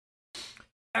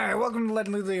All right, welcome to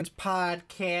Legend Leagues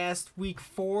podcast, week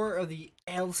 4 of the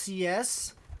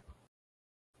LCS.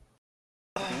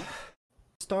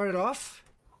 Started off,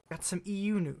 got some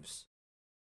EU news.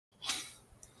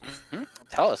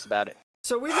 Tell us about it.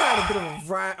 So we've had a bit of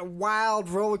a wild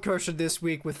roller coaster this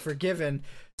week with Forgiven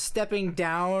stepping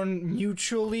down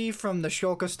mutually from the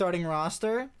Schalke starting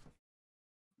roster.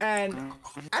 And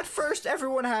at first,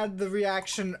 everyone had the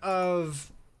reaction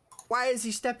of, why is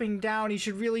he stepping down? He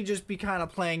should really just be kind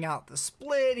of playing out the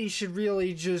split. He should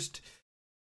really just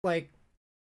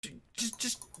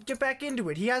just get back into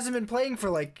it. He hasn't been playing for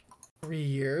like 3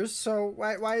 years, so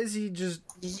why is he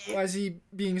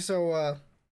being so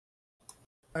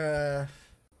I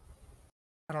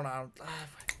don't know,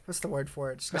 what's the word for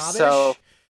it? Snobbish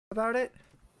about it?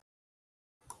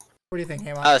 What do you think,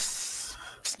 Hamon?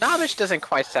 Snobbish doesn't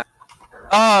quite sound.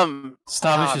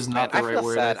 Snobbish is not the right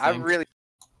word. Sad. I think.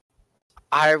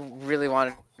 I really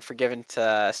wanted Forgiven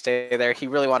to stay there. He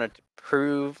really wanted to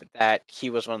prove that he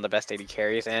was one of the best AD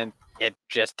carries, and it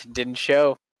just didn't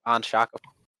show on Shaka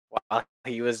while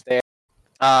he was there.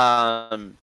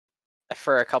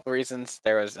 For a couple reasons,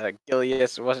 there was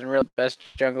Gilius wasn't really the best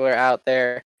jungler out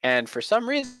there, and for some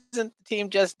reason, the team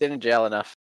just didn't gel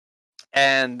enough.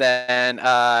 And then,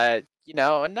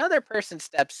 another person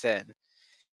steps in,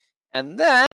 and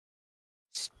then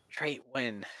straight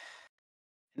win.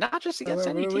 Not just against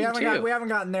any team, too. We haven't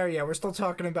gotten there yet. We're still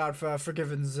talking about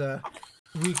Forgiven's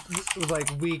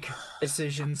weak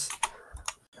decisions.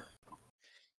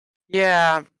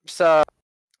 Yeah, so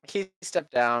he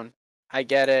stepped down. I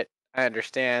get it. I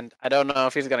understand. I don't know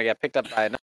if he's gonna get picked up by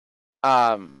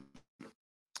another.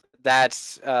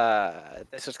 This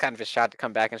was kind of a shot to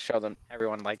come back and show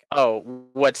everyone like, oh,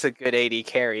 what's a good AD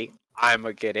carry? I'm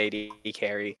a good AD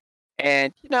carry,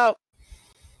 and I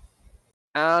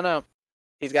don't know.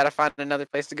 He's got to find another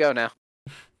place to go now.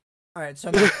 All right, so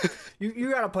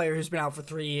you got a player who's been out for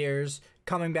 3 years,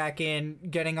 coming back in,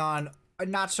 getting on a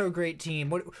not so great team.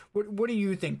 What do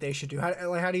you think they should do?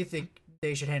 How do you think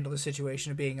they should handle the situation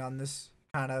of being on this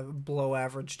kind of below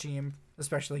average team,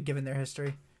 especially given their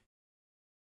history?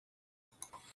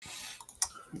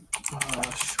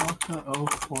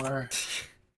 Schalke 04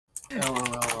 LOL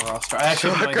roster. I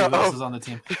actually have no idea who else is on the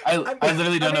team. I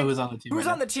literally don't know who's on the team. Who's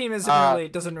right on the team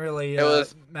doesn't really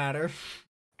matter.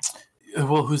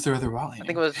 Well, who's their other rally? I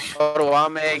think it was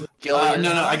Otoame, Gillian.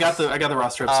 No, I got the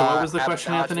roster up. So what was the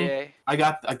question, Anthony? I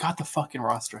got the fucking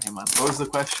roster. Hang on. What was the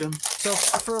question? So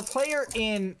for a player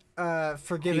in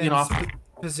Forgiven's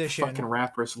position, fucking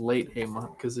rappers late, Hamon,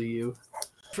 because of you.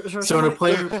 So in a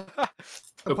player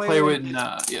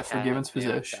with Forgiven's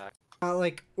position.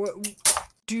 What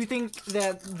do you think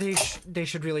that they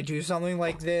should really do something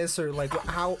like this, or like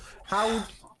how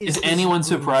is anyone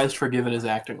surprised Forgiven is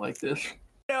acting like this?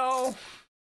 No,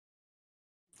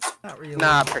 not really.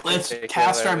 Let's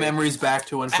cast our memories back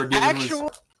to when Forgiven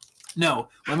was. No,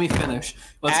 let me finish.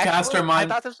 Let's cast our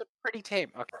mind. I thought this was pretty tame.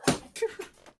 Okay.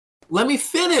 Let me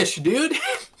finish, dude.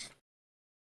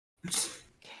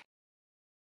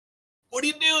 What are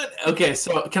you doing? Okay,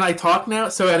 so can I talk now?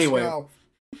 So anyway,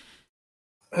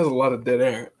 has a lot of dead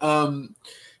air.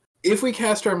 If we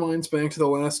cast our minds back to the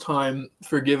last time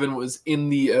Forgiven was in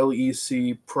the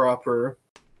LEC proper,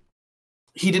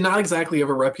 he did not exactly have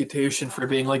a reputation for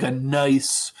being like a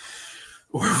nice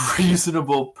or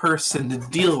reasonable person to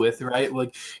deal with, right?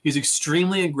 Like, he's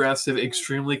extremely aggressive,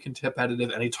 extremely competitive,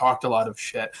 and he talked a lot of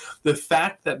shit. The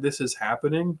fact that this is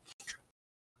happening,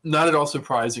 not at all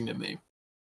surprising to me.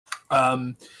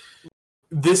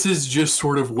 This is just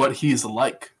sort of what he's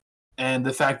like. And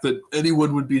the fact that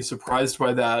anyone would be surprised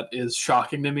by that is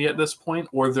shocking to me at this point,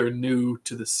 or they're new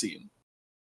to the scene.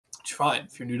 Which, fine.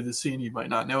 If you're new to the scene, you might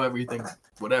not know everything,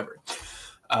 whatever.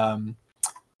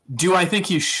 Do I think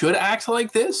he should act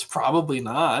like this? Probably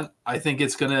not. I think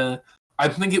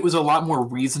it was a lot more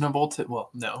reasonable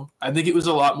I think it was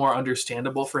a lot more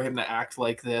understandable for him to act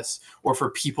like this, or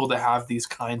for people to have these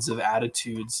kinds of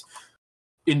attitudes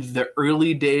in the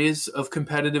early days of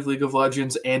competitive League of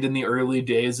Legends and in the early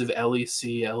days of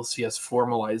LEC, LCS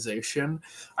formalization.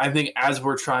 I think as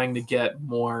we're trying to get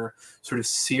more sort of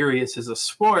serious as a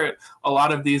sport, a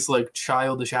lot of these like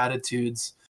childish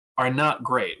attitudes are not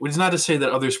great. Which is not to say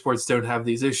that other sports don't have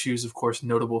these issues. Of course,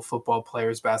 notable football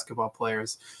players, basketball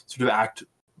players sort of act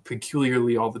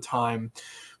peculiarly all the time.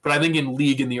 But I think in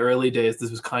League in the early days, this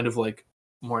was kind of like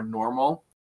more normal.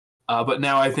 But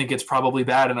now I think it's probably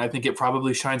bad, and I think it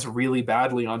probably shines really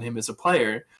badly on him as a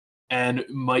player and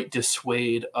might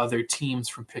dissuade other teams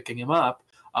from picking him up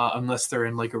unless they're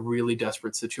in like a really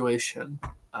desperate situation.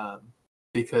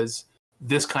 Because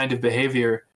this kind of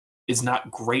behavior is not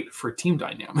great for team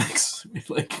dynamics.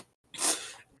 Like,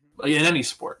 in any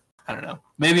sport. I don't know.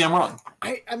 Maybe I'm wrong.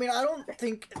 I mean, I don't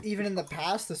think even in the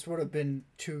past this would have been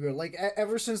too good. Like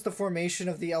ever since the formation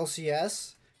of the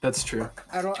LCS, That's true.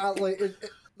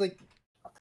 like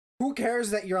who cares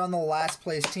that you're on the last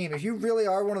place team? If you really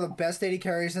are one of the best AD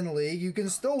carries in the league, you can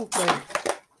still like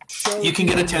show. You can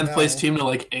get a 10th know. place team to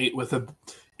like 8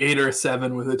 or a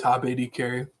 7 with a top AD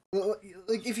carry.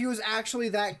 Like if he was actually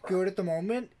that good at the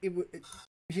moment,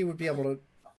 he would be able to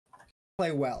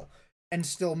play well and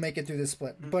still make it through this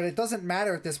split. But it doesn't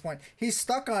matter at this point. He's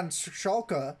stuck on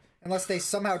Schalke unless they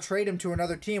somehow trade him to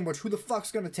another team, which who the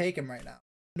fuck's going to take him right now?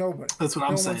 Nobody. That's what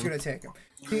I'm saying. No one's going to take him.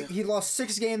 He lost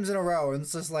 6 games in a row, and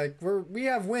it's just like, we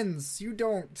have wins. You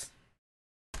don't.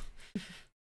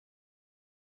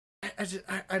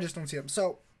 I just don't see them.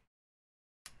 So,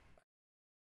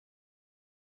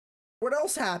 what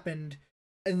else happened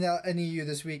in the EU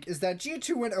this week is that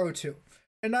G2 went 0-2.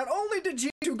 And not only did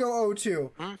G2 go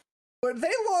 0-2, but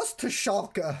they lost to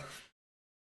Schalke,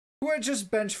 who had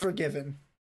just benched Forgiven.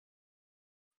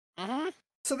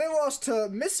 So they lost to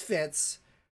Misfits,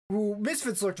 who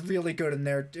Misfits looked really good in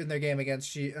their game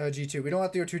against G2. We don't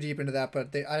have to go too deep into that,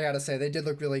 but I gotta say, they did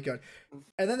look really good.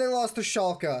 And then they lost to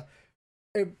Schalke.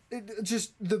 It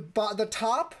just the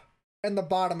top and the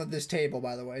bottom of this table,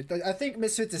 by the way. I think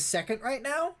Misfits is second right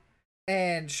now,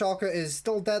 and Schalke is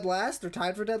still dead last. They're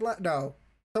tied for dead last. No,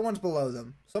 someone's below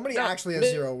them. Somebody actually has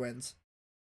 0 wins.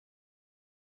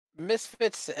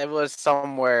 Misfits, it was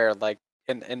somewhere like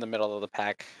in the middle of the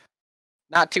pack.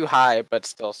 Not too high, but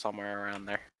still somewhere around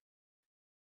there.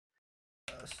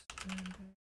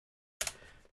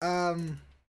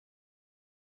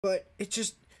 But it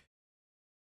just,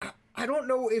 I don't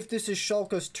know if this is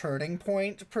Schalke's turning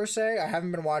point per se. I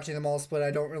haven't been watching them all split.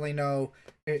 I don't really know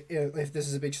if this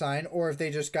is a big sign or if they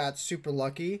just got super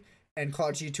lucky and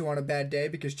caught G2 on a bad day,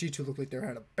 because G2 looked like they were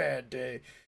having a bad day.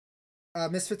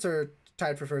 Misfits are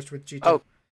tied for first with G2. Oh.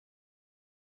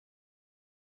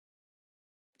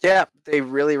 Yeah, they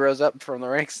really rose up from the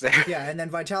ranks there. Yeah, and then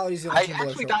Vitality's the only team below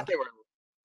actually Schalke. thought they were.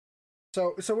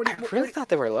 So what do you, I really thought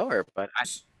they were lower, but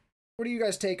what do you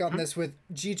guys take on this with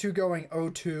G2 going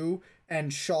 0-2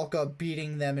 and Schalke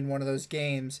beating them in one of those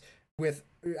games with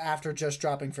after just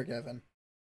dropping Forgiven?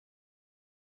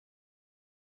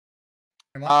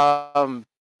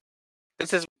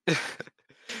 This is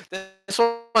this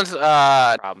one's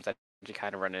problems that you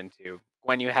kind of run into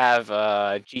when you have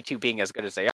G2 being as good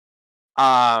as they are.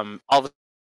 All of a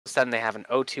sudden they have an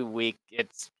 0-2 week.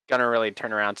 It's gonna really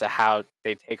turn around to how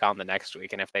they take on the next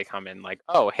week, and if they come in like,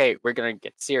 oh hey, we're gonna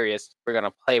get serious, we're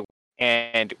gonna play,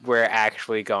 and we're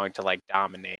actually going to like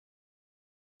dominate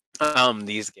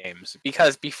these games.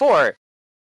 Because before,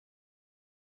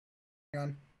 hang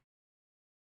on.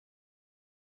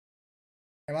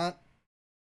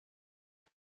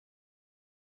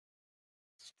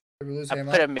 Did we lose I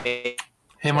Hamon? put him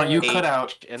Hamon, you cut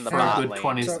out in the for a bot good lane.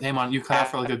 20. Hamon, you cut out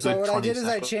for like a good 20 So what I did is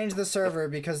I seconds. changed the server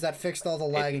because that fixed all the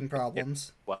lagging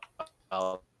problems. Well,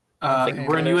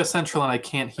 We're in US Central and I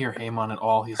can't hear Hamon at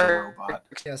all. He's a robot.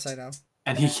 Yes, I know.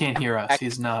 And he can't hear us.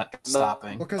 He's not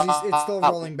stopping. Because it's still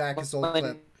rolling back his old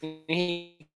clip.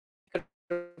 He could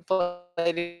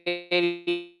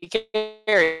play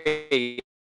carry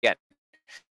again.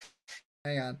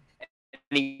 Hang on. And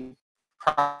he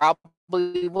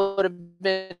probably would have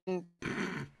been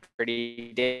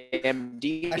pretty damn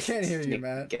decent. I can't hear you,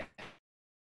 Matt. What's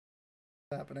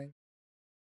happening?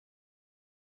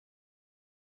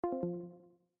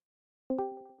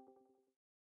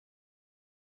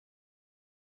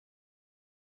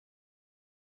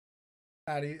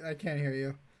 Maddie, I can't hear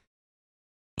you.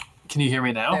 Can you hear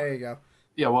me now? There you go.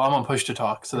 Yeah, well, I'm on push to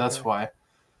talk, so that's why.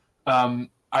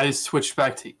 I switched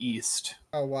back to East.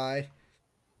 Oh, why?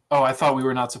 Oh, I thought we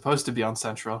were not supposed to be on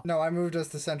Central. No, I moved us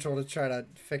to Central to try to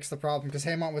fix the problem because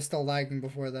Hamon was still lagging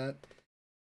before that.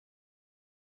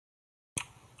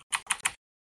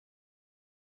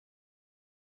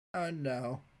 Oh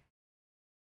no.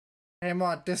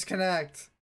 Hamon, disconnect.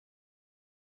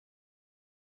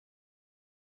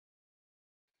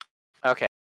 Okay,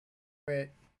 Wait.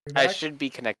 we I back? should be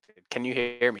connected. Can you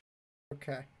hear me?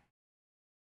 Okay.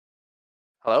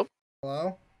 Hello?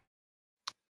 Hello?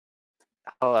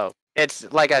 Hello.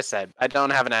 It's like I said, I don't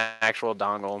have an actual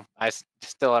dongle. I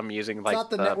still am using It's like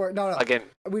not the network. No, no. plugin.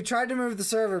 We tried to move the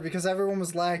server because everyone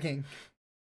was lagging.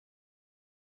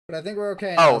 But I think we're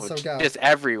okay now, Oh, so go. just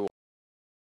everyone.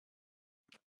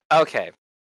 Okay.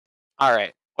 All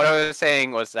right. What I was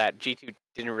saying was that G2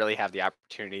 didn't really have the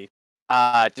opportunity.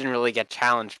 Didn't really get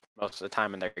challenged most of the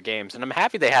time in their games, and I'm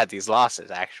happy they had these losses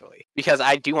actually, because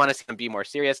I do want to see them be more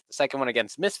serious. The second one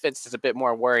against Misfits is a bit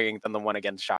more worrying than the one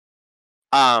against Shock.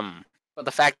 But But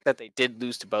the fact that they did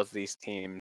lose to both of these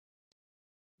teams,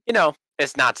 you know,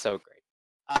 it's not so great.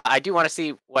 I do want to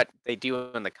see what they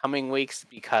do in the coming weeks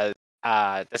because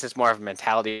this is more of a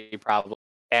mentality problem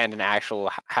and an actual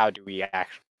how do we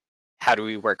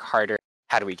work harder,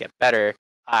 how do we get better,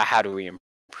 how do we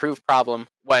improve problem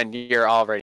when you're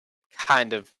already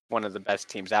kind of one of the best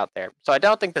teams out there. So I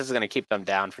don't think this is going to keep them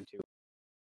down for 2 weeks.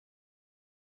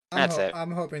 That's it.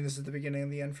 I'm hoping this is the beginning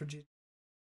of the end for G.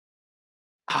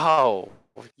 Oh,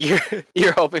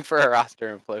 you're hoping for a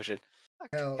roster implosion.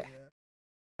 Hell yeah.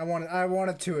 I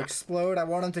wanted to explode. I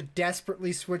want him to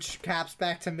desperately switch Caps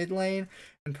back to mid lane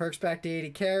and Perks back to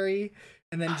AD carry,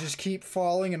 and then just keep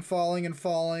falling and falling and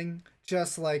falling,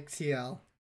 just like TL.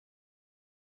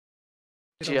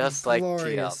 Just like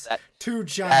TL. Two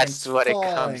giants. That's what falling.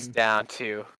 It comes down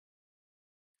to.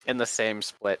 In the same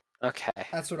split. Okay.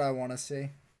 That's what I want to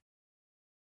see.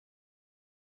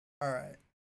 All right.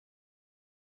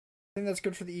 I think that's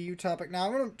good for the EU topic. Now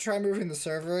I'm gonna try moving the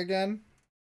server again.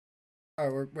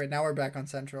 Oh, now we're back on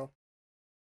Central.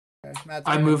 Okay,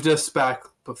 I moved us back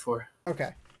before.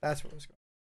 Okay, that's what was going.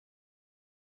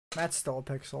 Matt's still a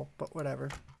pixel, but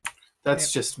whatever.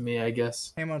 That's just me, I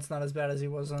guess. Amon's not as bad as he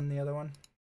was on the other one.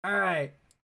 All right.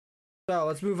 So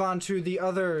let's move on to the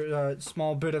other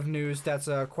small bit of news that's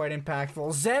quite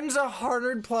impactful. Zen's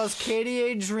 100+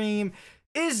 KDA dream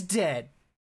is dead.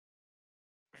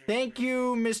 Thank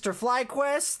you, Mr.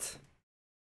 FlyQuest.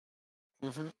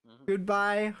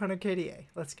 Goodbye, 100 KDA.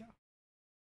 Let's go.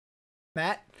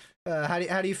 Matt,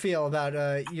 how do you feel about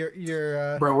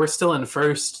your Bro, we're still in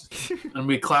first, and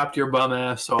we clapped your bum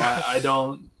ass, so I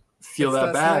don't feel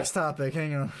that bad. Next topic.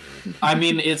 Hang on. I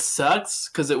mean, it sucks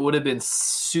because it would have been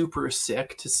super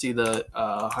sick to see the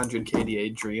 100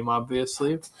 KDA dream.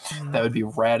 Obviously, that would be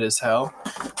rad as hell.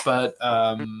 But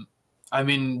I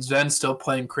mean, Zen's still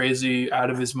playing crazy out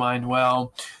of his mind.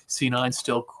 Well, C9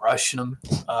 still crushing him.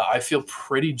 I feel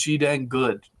pretty g-dang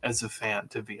good as a fan,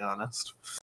 to be honest.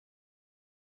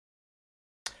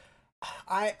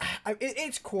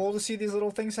 It's cool to see these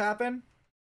little things happen,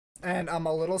 and I'm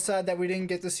a little sad that we didn't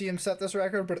get to see him set this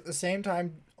record. But at the same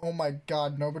time, oh my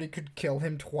god, nobody could kill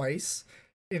him twice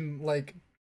in like.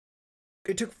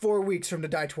 It took 4 weeks for him to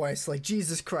die twice. Like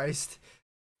Jesus Christ.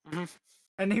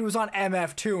 And he was on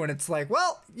MF too, and it's like,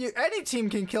 well, any team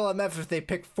can kill MF if they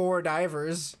pick 4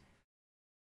 divers.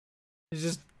 You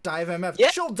just dive MF.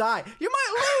 Yeah. She'll die. You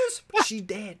might lose, but she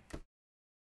dead.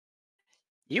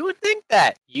 You would think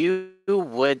that. You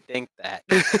would think that.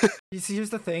 You see,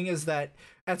 here's the thing: is that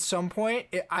at some point,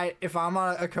 if I'm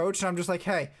a coach and I'm just like,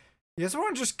 hey, you guys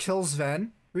want to just kill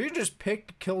Sven? We can just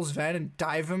pick kill Sven and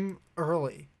dive him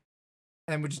early,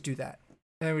 and we just do that.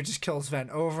 And then we just kill Sven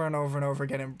over and over and over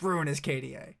again and ruin his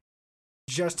KDA.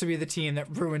 Just to be the team that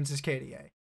ruins his KDA.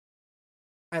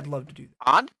 I'd love to do that.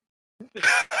 On?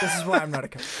 This is why I'm not a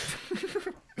coach.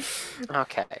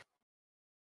 Okay.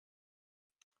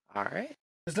 Alright.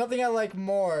 There's nothing I like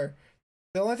more.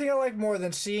 The only thing I like more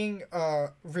than seeing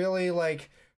really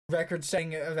like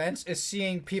record-setting events is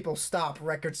seeing people stop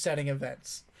record-setting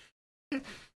events.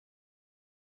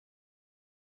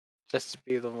 Just to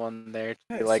be the one there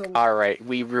to be like, alright,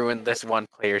 we ruined this one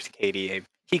player's KDA.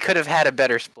 He could have had a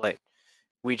better split.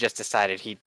 We just decided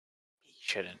he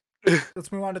shouldn't.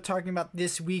 Let's move on to talking about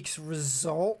this week's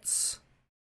results.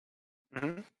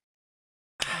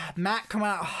 Matt coming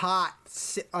out hot,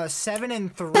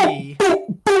 7-3.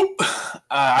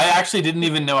 I actually didn't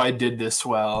even know I did this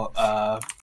well.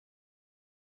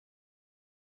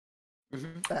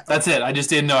 That's it. I just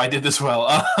didn't know I did this well.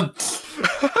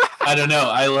 I don't know.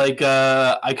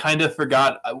 I kind of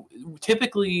forgot.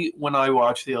 Typically, when I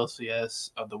watch the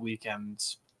LCS of the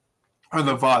weekends or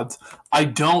the VODs, I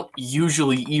don't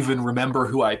usually even remember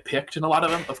who I picked in a lot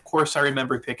of them. Of course, I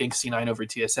remember picking C9 over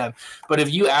TSM. But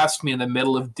if you asked me in the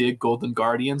middle of Dig Golden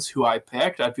Guardians who I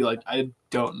picked, I'd be like, I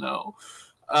don't know.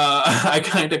 I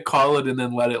kind of call it and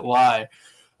then let it lie.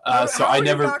 So I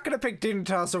never. I'm not gonna pick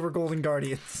Dignitas over Golden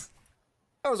Guardians.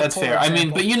 That's fair. Example. I mean,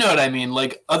 but you know what I mean.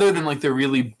 Like, other than like the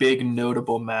really big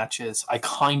notable matches, I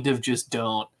kind of just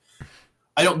don't.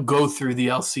 I don't go through the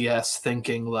LCS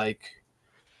thinking like,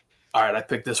 all right, I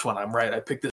picked this one, I'm right. I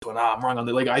picked this one, I'm wrong on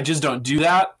the. Like, I just don't do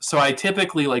that. So I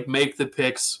typically like make the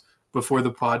picks before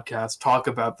the podcast, talk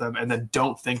about them, and then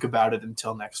don't think about it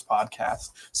until next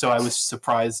podcast. So I was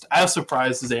surprised. I was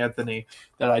surprised as Anthony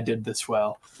that I did this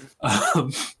well.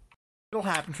 It'll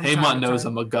happen. Haymon knows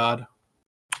I'm a god.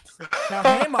 Now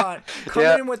Haymon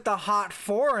coming in with the hot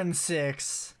 4 and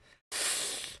 6.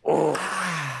 Oh.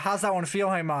 How's that one feel,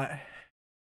 Haymon?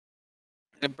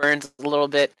 It burns a little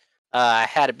bit. I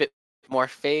had a bit more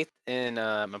faith in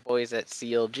my boys at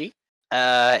CLG.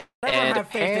 Never and have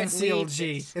faith in apparently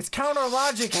CLG. It's counter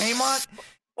logic, Haymont.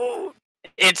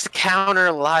 it's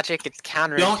counter logic. It's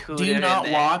counterintuitive. Do you not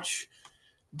watch?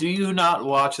 Do you not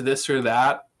watch this or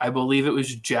that? I believe it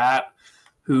was Jat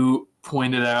who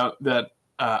pointed out that,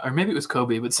 or maybe it was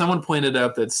Kobe, but someone pointed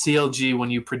out that CLG,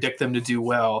 when you predict them to do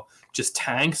well, just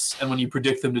tanks, and when you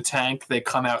predict them to tank, they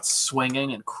come out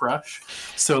swinging and crush.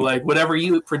 So, like, whatever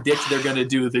you predict they're going to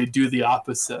do, they do the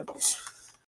opposite.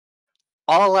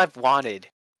 All I've wanted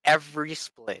every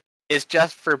split is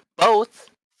just for both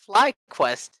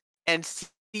FlyQuest and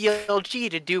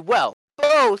CLG to do well.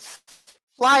 Both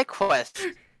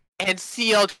FlyQuest and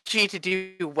CLG to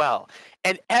do well.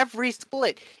 And every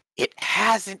split, it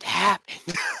hasn't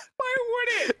happened. Why would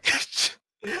it?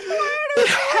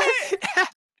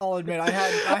 I'll admit, I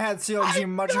had CLG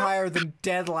much higher than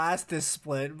dead last this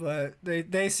split, but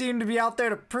they seem to be out there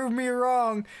to prove me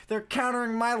wrong. They're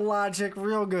countering my logic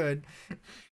real good.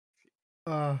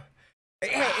 Hey,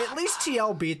 at least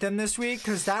TL beat them this week,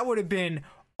 because that would have been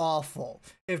awful.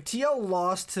 If TL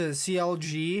lost to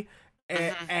CLG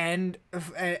and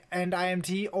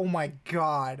IMT, oh my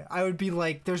god. I would be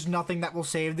like, there's nothing that will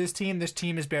save this team. This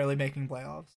team is barely making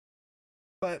playoffs.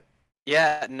 But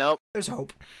yeah, nope. there's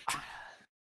hope.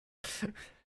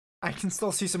 I can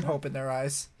still see some hope in their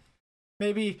eyes.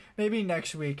 Maybe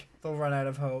next week they'll run out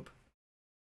of hope.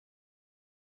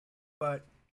 But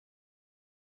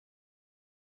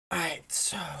alright,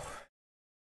 so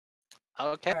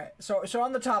Okay. alright, so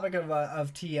on the topic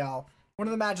of TL, one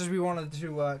of the matches we wanted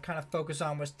to kind of focus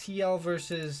on was TL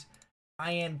versus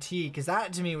IMT, because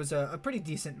that to me was a pretty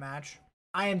decent match.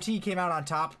 IMT came out on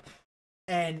top,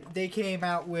 and they came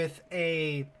out with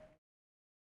a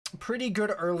pretty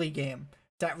good early game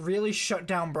that really shut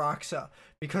down Broxa,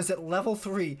 because at level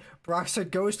 3, Broxa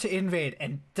goes to invade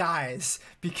and dies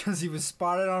because he was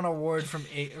spotted on a ward from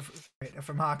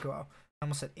Hakuo. I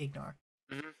almost said Ignar.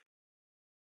 Mm-hmm.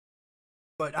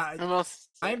 But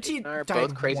IMT are died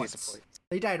both crazy once. supports.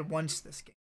 They died once this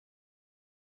game.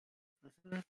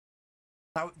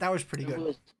 That was pretty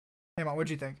good. Hey, man, what'd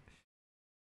you think?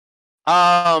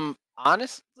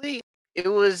 Honestly, it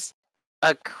was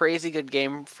a crazy good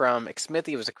game from Xmithie.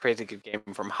 It was a crazy good game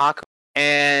from Hakuo,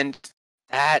 and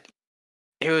that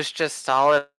it was just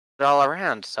solid all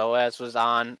around. So as was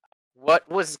on. What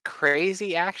was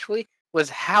crazy actually was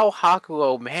how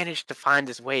Hakuo managed to find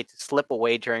his way to slip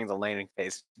away during the laning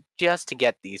phase just to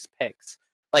get these picks.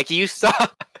 Like you saw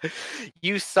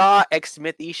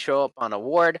Xmithie show up on a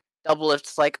ward.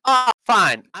 Doublelift's like, oh,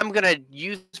 fine, I'm gonna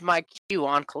use my Q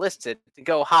on Kalista to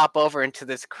go hop over into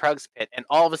this Krug's pit, and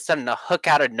all of a sudden a hook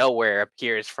out of nowhere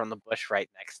appears from the bush right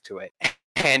next to it,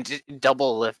 and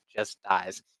Doublelift just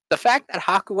dies. The fact that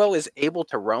Hakuo is able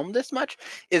to roam this much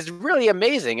is really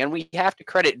amazing, and we have to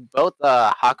credit both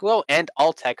Hakuo and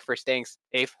Altec for staying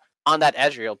safe on that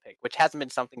Ezreal pick, which hasn't been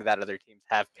something that other teams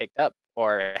have picked up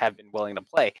or have been willing to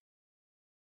play.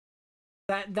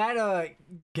 That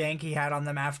gank he had on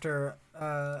them after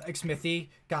Xmithie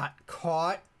got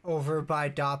caught over by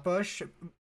Dotbush,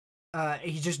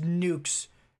 he just nukes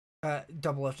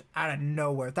Doublelift out of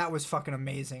nowhere. That was fucking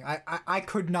amazing. I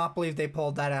could not believe they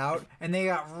pulled that out, and they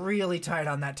got really tight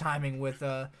on that timing with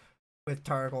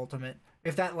Taric Ultimate.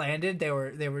 If that landed, they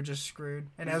were just screwed,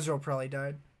 and Ezreal probably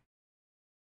died.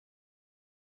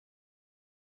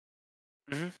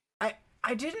 Mm-hmm.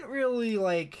 I didn't really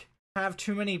have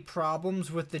too many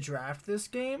problems with the draft this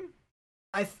game.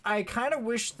 I kind of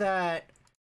wish that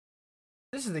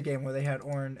this is the game where they had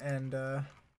Ornn and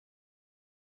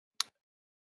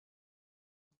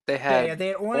they had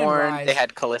Ornn and Ryze. They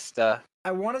had Kalista.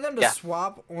 I wanted them to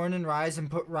swap Ornn and Ryze and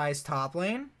put Ryze top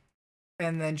lane,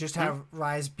 and then just have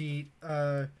Ryze beat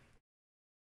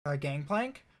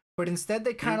Gangplank. But instead,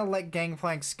 they kind of let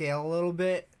Gangplank scale a little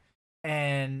bit,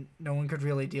 and no one could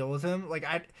really deal with him.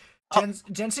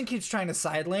 Jensen keeps trying to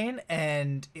side lane,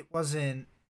 and it wasn't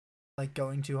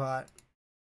going too hot.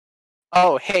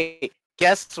 Oh, hey,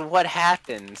 guess what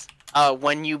happens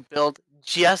when you build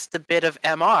just a bit of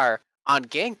MR on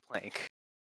Gangplank?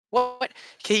 What?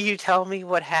 Can you tell me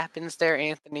what happens there,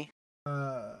 Anthony?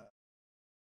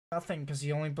 Nothing, because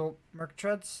he only built Merc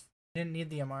Treads. He didn't need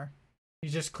the MR. He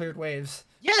just cleared waves.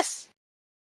 Yes!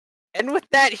 And with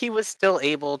that, he was still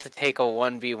able to take a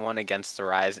 1v1 against the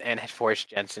Ryze and had forced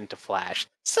Jensen to flash.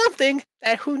 Something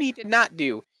that Huni did not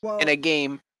do in a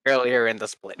game earlier in the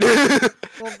split.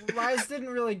 Well, Ryze didn't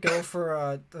really go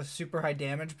for the super high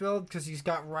damage build because he's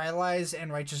got Rylai's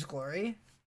and Righteous Glory.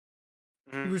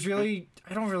 He was really...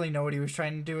 I don't really know what he was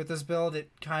trying to do with this build.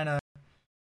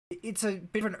 It's a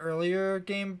bit of an earlier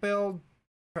game build,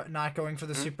 not going for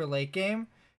the super late game,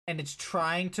 and it's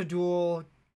trying to duel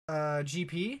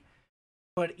GP,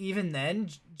 But even then,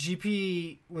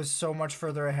 GP was so much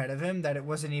further ahead of him that it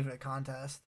wasn't even a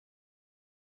contest.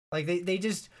 Like, they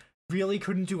just really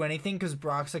couldn't do anything because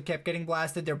Broxa kept getting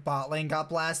blasted. Their bot lane got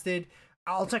blasted.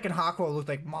 Altec and Hako looked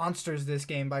like monsters this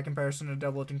game by comparison to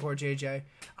Double and Core JJ.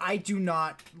 I do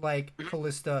not like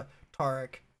Kalista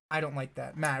Taric. I don't like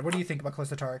that. Matt, what do you think about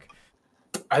Kalista Taric?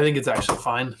 I think it's actually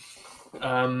fine.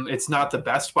 It's not the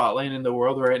best bot lane in the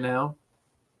world right now,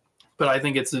 but I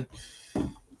think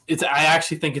I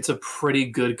actually think it's a pretty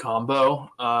good combo.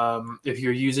 If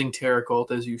you're using Taric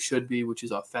ult as you should be, which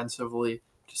is offensively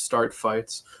to start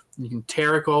fights, you can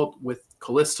Taric ult with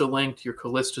Kalista linked. Your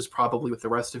Kalista's probably with the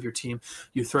rest of your team.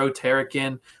 You throw Taric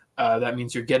in, that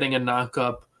means you're getting a knock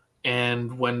up,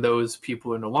 and when those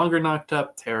people are no longer knocked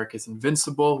up, Taric is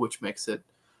invincible, which makes it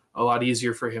a lot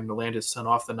easier for him to land his stun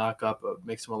off the knock-up.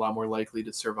 Makes him a lot more likely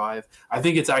to survive. I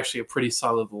think it's actually a pretty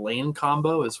solid lane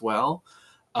combo as well.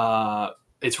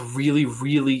 It's really,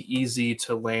 really easy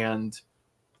to land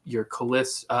your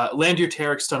Kalista, land your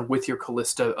Taric stun with your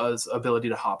Kalista's ability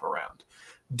to hop around.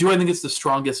 Do I think it's the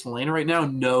strongest lane right now?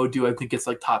 No. Do I think it's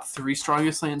like top 3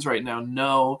 strongest lanes right now?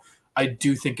 No. I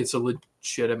do think it's a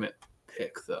legitimate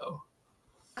pick, though.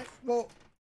 Well,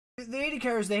 the AD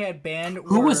carriers they had banned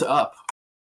Who was up?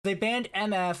 They banned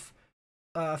MF,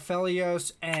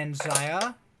 Felios, and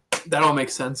Xayah. That all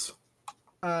makes sense.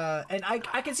 And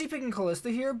I can see picking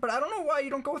Kalista here, but I don't know why you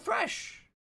don't go with Thresh.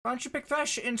 Why don't you pick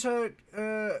Thresh into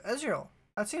Ezreal?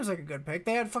 That seems like a good pick.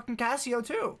 They had fucking Cassio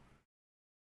too.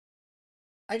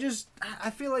 I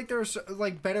feel like there's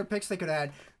like better picks they could have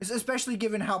had, especially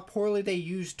given how poorly they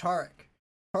used Taric.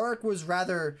 Taric was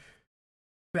rather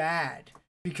bad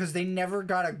because they never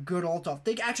got a good ult off.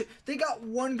 They got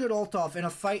one good ult off in a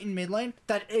fight in mid lane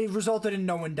that it resulted in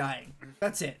no one dying.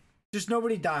 That's it. Just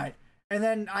nobody died. And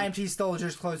then IMT still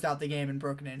just closed out the game and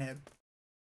broken in him.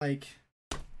 Like,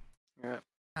 yeah.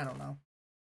 I don't know.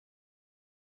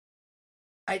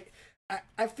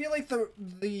 I feel like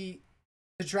the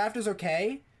draft is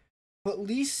okay, but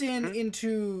Lee Sin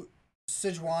into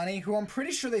Sejuani, who I'm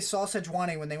pretty sure they saw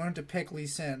Sejuani when they wanted to pick Lee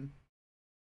Sin.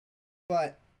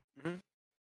 But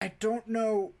I don't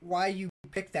know why you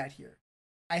pick that here.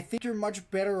 I think you're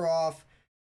much better off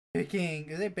picking.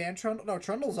 Did they ban Trundle? No,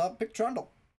 Trundle's up. Pick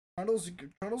Trundle. Trundle's a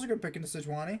good pick into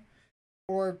Sejuani.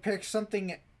 Or pick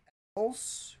something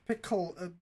else. Pick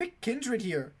Kindred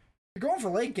here. You're going for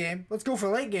late game. Let's go for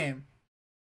late game.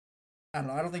 I don't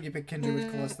know. I don't think you pick Kindred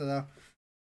with Kalista though.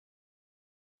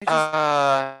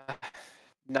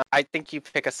 No, I think you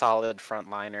pick a solid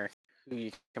frontliner who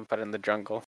you can put in the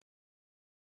jungle.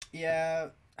 Yeah.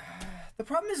 The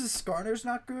problem is Skarner's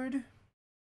not good.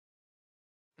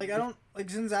 Like, I don't... Like,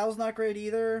 Xin Zhao's not great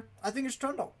either. I think it's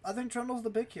Trundle. I think Trundle's the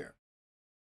pick here.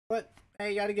 But, hey,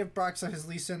 you gotta give Broxa his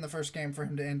Lee Sin in the first game for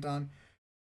him to end on.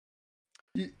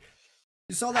 You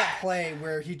saw that play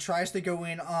where he tries to go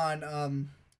in on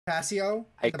Cassio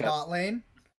in the bot lane,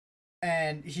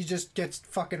 and he just gets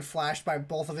fucking flashed by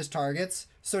both of his targets.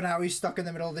 So now he's stuck in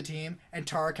the middle of the team, and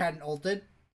Taric hadn't ulted,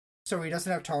 so he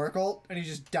doesn't have Taric ult, and he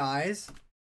just dies.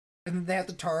 And then they have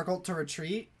to Taric ult to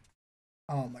retreat.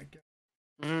 Oh my god.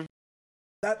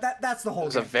 That's the whole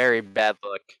game. It was a very bad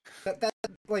look.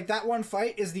 That one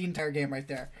fight is the entire game right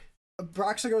there.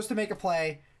 Broxa goes to make a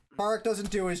play, Taric doesn't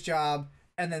do his job,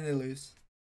 and then they lose.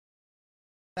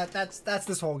 That's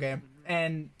this whole game.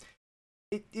 And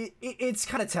it's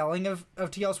kind of telling of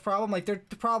TL's problem. Like, the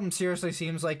problem seriously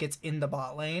seems like it's in the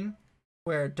bot lane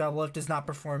where Doublelift is not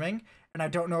performing, and I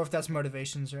don't know if that's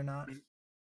motivations or not.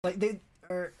 Like,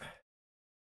 no,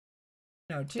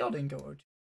 TL didn't go OT.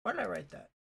 Why did I write that?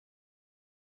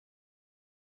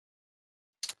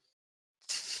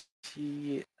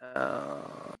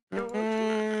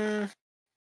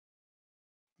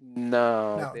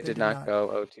 No, they did not go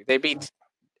OT. They beat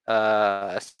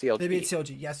CLG. They beat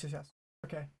CLG. Yes.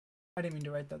 Okay. I didn't mean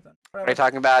to write that then. Are you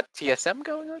talking about TSM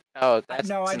going OT? Oh, that's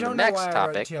no, I don't the next know why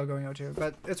topic. I wrote TL going OT,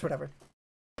 but it's whatever.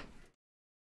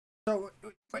 So,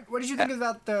 what did you think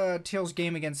about the TL's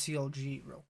game against CLG,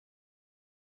 Real?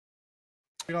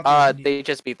 They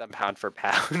just beat them pound for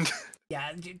pound.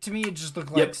 Yeah, to me it just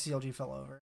looked like CLG fell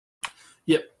over.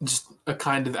 Yep, just a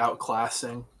kind of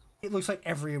outclassing. It looks like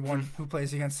everyone who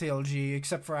plays against CLG,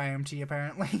 except for IMT,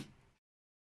 apparently.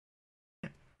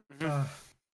 Well,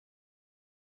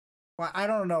 I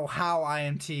don't know how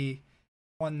IMT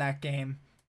won that game,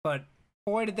 but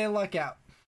boy, did they luck out.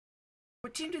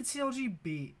 What team did CLG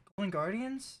beat? Golden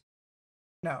Guardians?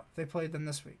 No, they played them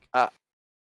this week.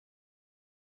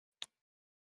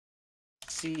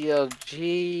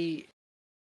 CLG...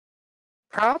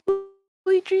 Probably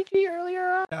GG earlier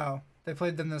on? No, they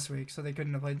played them this week, so they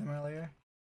couldn't have played them earlier.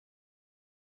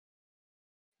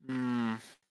 Hmm.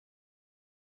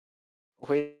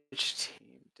 Which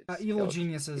team did Evil CLG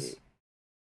Geniuses. beat?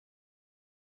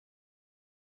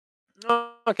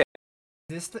 Oh, okay.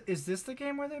 Is this the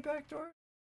game where they backdoor?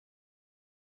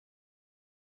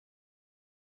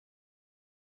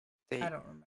 I don't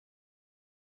remember.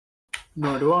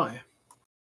 Nor do I.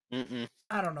 Mm-mm.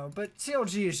 I don't know, but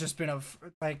CLG has just been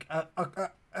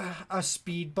a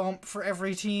speed bump for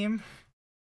every team.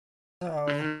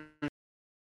 So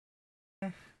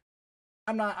Mhm.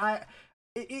 I'm not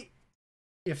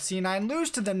if C9 lose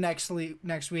to them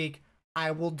next week,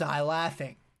 I will die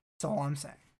laughing. That's all I'm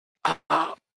saying.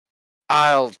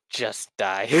 I'll just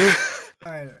die.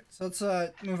 All right, so let's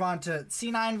move on to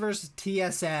C9 versus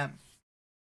TSM.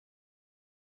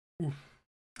 Oof.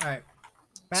 All right.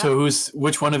 Matt? So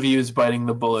which one of you is biting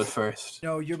the bullet first?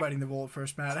 No, you're biting the bullet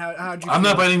first, Matt. How'd you? I'm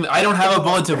feel? not biting. I don't have a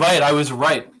bullet to bite. I was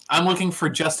right. I'm looking for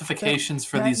justifications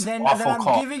for these awful then I'm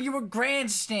calls. giving you a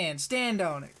grandstand. Stand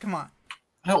on it. Come on.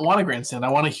 I don't want a grandstand. I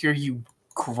want to hear you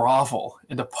grovel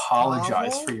and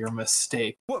apologize Grovel? for your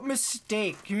mistake. What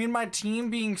mistake? You mean my team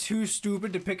being too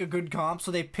stupid to pick a good comp, so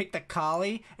they picked a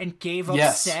Kali and gave up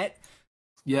Yes. Set?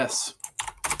 Yes.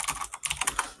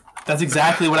 That's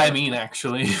exactly what I mean,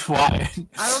 actually. Why?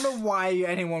 I don't know why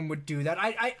anyone would do that.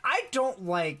 I don't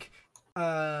like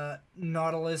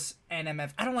Nautilus and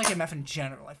MF. I don't like MF in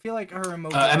general. I feel like her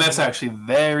immobility. MF's actually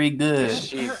very good.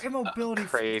 Her immobility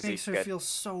crazy makes her good. feel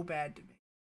so bad to me.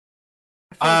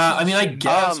 feel like I mean, I she's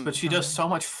guess, Um, but she does so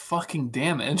much fucking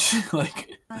damage.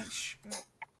 Like,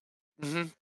 hmm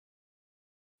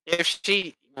If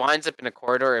she winds up in a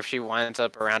corridor, if she winds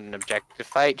up around an objective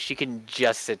fight, she can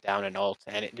just sit down and ult,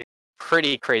 and it's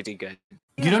pretty crazy good.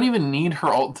 you don't even need her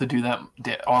ult to do that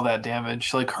all that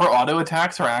damage. Like, her auto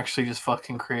attacks are actually just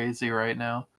fucking crazy right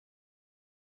now.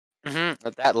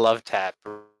 That love tap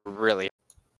really.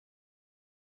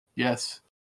 Yes.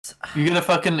 You get a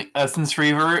fucking Essence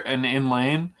Reaver and in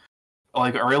lane,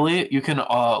 like early, you can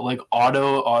like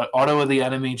auto the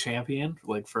enemy champion,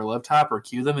 like for love tap or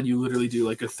Q them, and you literally do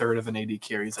like a third of an AD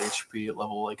carry's HP at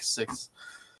level like 6.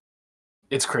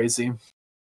 It's crazy.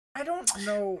 I don't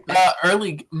know.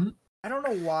 Early. I don't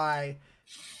know why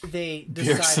they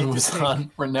decided Bjergsen was to pick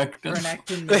on Renekton.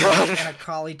 Renekton mid and a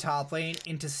Kali top lane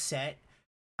into Set.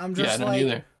 I'm Yeah, I just don't like,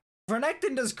 either.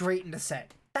 Renekton does great into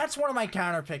Set. That's one of my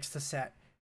counter picks to Set.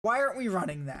 Why aren't we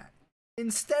running that?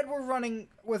 Instead, we're running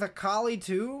with a Kali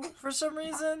too for some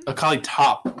reason. Akali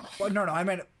top. Well, no, I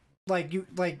meant like you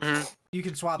you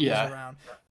can swap Yeah. these around.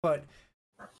 But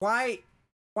why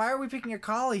are we picking a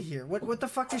Kali here? What the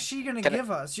fuck is she gonna Can I-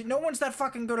 give us? No one's that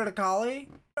fucking good at a Kali.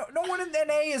 No one in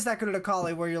NA is that good at a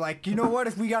Kali. Where you're like, you know what?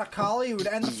 If we got a Kali, it would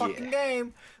end the fucking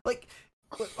game. Like,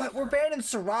 we're banning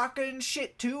Soraka and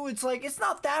shit too. It's like it's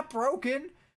not that broken. You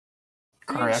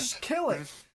can Correct. just kill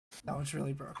it. No, it's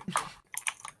really broken.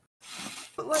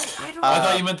 But like, I don't. I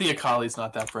thought you meant the Akali's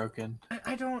not that broken.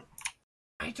 I don't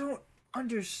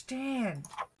understand.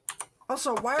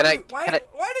 Also, why Can I- why did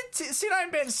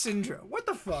C9 ban Syndra? What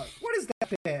the fuck? What is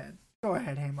that ban? Go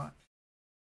ahead, Hema.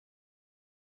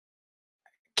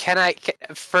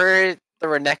 For the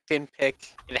Renekton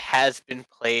pick, it has been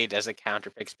played as a counter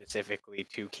pick specifically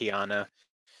to Kiana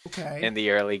Okay. in the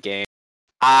early game.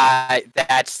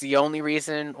 That's the only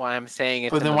reason why I'm saying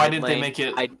it's. But in then the why mid didn't they lane. make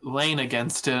it lane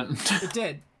against it? It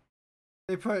did.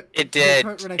 They put It They did.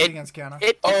 put Renekton against Kiana.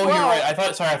 It Oh, well, you're right. I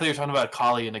thought you were talking about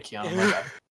Kali and Akiana. My bad.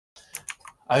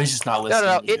 I was just not listening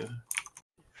no, to you.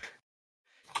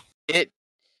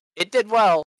 It did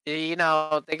well. You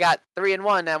know, they got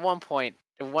 3-1 at one point,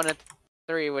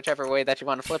 1-3, whichever way that you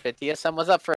want to flip it. TSM was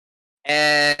up for,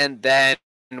 and then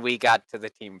we got to the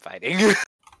team fighting.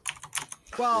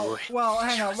 Well,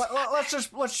 hang on. Let's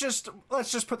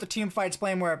just put the team fights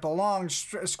blame where it belongs,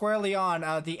 squarely on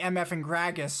the MF and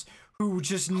Gragas, who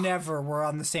just never were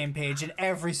on the same page, and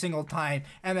every single time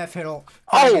MF hit ult,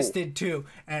 Gragas did too,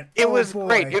 and It oh was boy.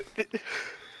 great.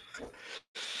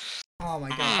 Oh my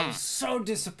god, I was so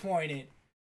disappointed.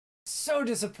 So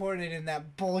disappointed in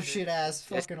that bullshit ass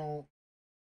fucking ult.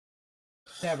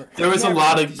 Never. There was a Never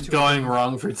lot put these of two going together.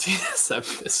 wrong for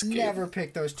TSM this game. Never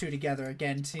pick those two together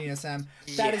again, TSM.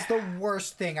 That is the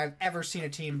worst thing I've ever seen a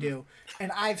team do.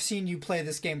 And I've seen you play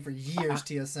this game for years,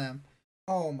 TSM.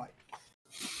 Oh my.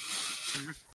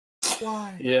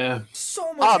 Why? Yeah.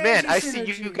 So much. Oh man, I see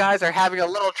anti-synergy. you guys are having a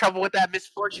little trouble with that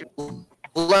misfortune.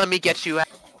 Let me get you out.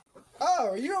 Oh,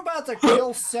 are you about to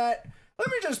kill Set? Let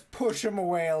me just push him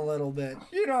away a little bit.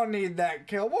 You don't need that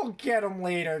kill. We'll get him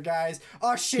later, guys.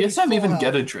 Oh shit. he's TSM full even health.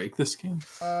 get a Drake this game?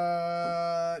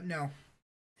 No.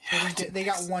 They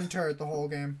got one turret the whole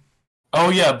game. Oh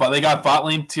yeah, but they got bot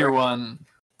lane tier 1.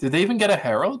 Did they even get a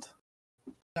Herald?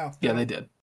 No. Yeah, they did.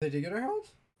 They did get a herald?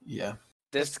 Yeah,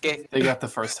 This game, they got the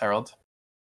first herald.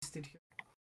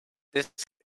 this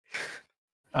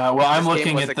Well, I'm This game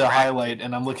looking was at a the crack. highlight,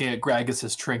 and I'm looking at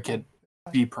Gragas's trinket,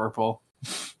 be purple.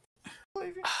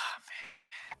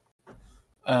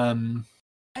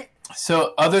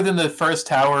 So other than the first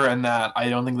tower and that, I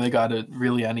don't think they got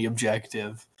really any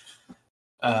objective.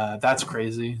 That's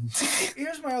crazy.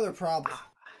 Here's my other problem.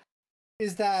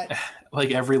 Is that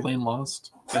Like every lane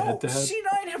lost. no, Head to head.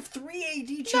 C9 have 3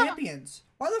 AD champions.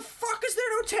 Why the fuck is there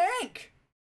no tank?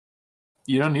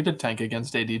 You don't need a tank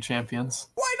against AD champions.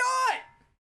 Why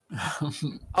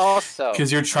also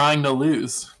Because you're trying to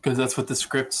lose. Because that's what the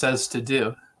script says to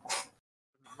do.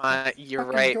 you're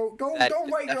not? right. Go That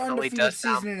write your definitely undefeated does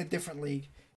season sound- in a different league.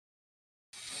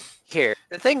 Here,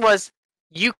 the thing was,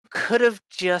 you could have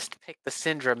just picked the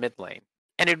Syndra mid lane,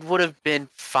 and it would have been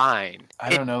fine. I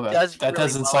don't know that. does That really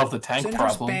doesn't well. solve the tank Syndra's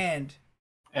problem. banned.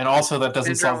 And also that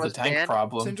doesn't Syndra solve the was tank banned?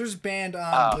 problem. Syndra's banned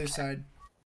on Oh, blue okay. side.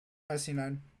 By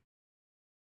C9.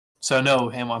 So no,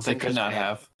 Hamon, they Syndra's could not banned.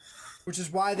 have. Which is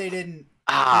why they didn't leave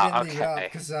it up. Okay.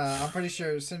 Because I'm pretty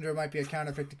sure Syndra might be a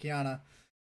counterpick to Kiana.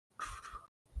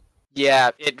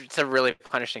 Yeah, it's a really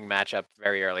punishing matchup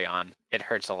very early on. It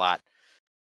hurts a lot.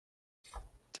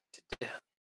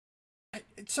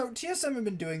 So TSM have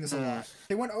been doing this a lot.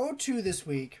 They went 0-2 this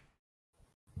week.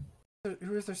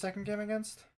 Who was their second game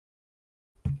against?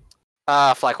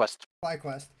 FlyQuest.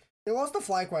 FlyQuest. They lost to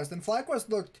FlyQuest, and FlyQuest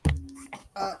looked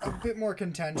a bit more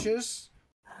contentious,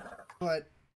 but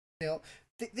still,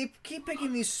 they keep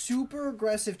picking these super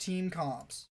aggressive team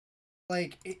comps.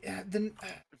 Like the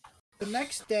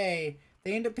next day,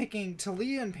 they end up picking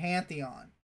Taliyah and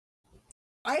Pantheon.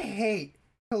 I hate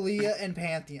Taliyah and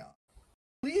Pantheon.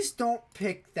 Please don't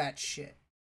pick that shit.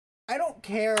 I don't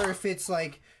care if it's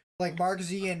like Mark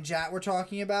Z and Jat were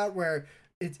talking about, where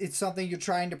it's something you're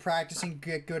trying to practice and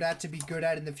get good at to be good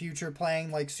at in the future,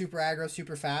 playing like super aggro,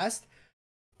 super fast.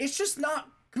 It's just not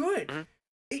good. Mhm.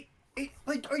 It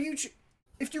like,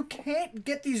 if you can't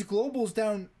get these globals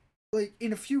down like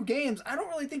in a few games, I don't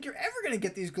really think you're ever gonna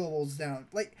get these globals down.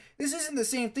 Like, this isn't the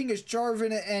same thing as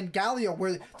Jarvan and Galio,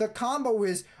 where the combo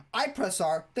is I press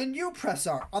R, then you press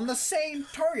R on the same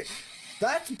target.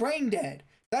 That's brain dead.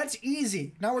 That's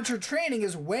easy. Now what you're training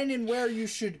is when and where you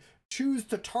should choose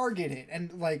to target it,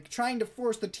 and like trying to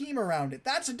force the team around it.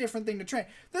 That's a different thing to train.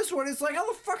 This one is like, how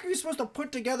the fuck are you supposed to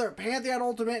put together Pantheon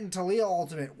Ultimate and Taliyah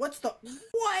Ultimate? What?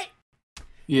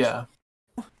 Yeah.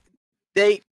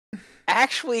 They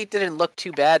actually didn't look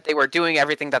too bad. They were doing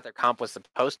everything that their comp was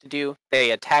supposed to do.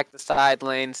 They attacked the side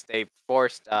lanes. They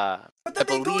forced. But I then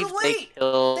they go believe too they late.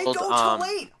 killed. They go too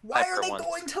late. Why Viper are they once.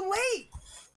 going too late?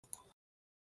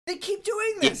 They keep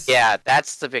doing this. Yeah,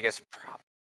 that's the biggest problem.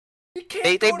 You can't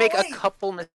They go make late. a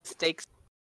couple mistakes.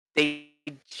 They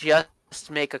just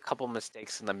make a couple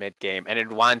mistakes in the mid game, and it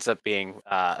winds up being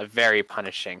very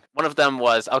punishing. One of them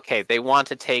was, okay, they want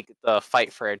to take the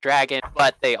fight for a dragon,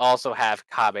 but they also have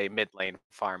Kabe mid lane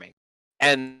farming,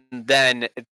 and then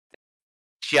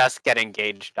just get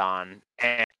engaged on.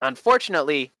 And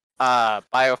unfortunately,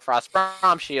 Biofrost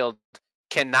Braum Shield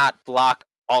cannot block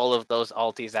all of those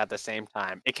ultis at the same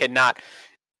time. It cannot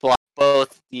block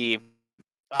both the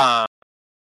I'm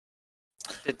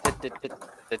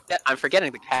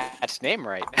forgetting the cat's name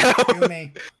right now.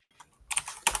 Yumi.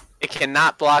 It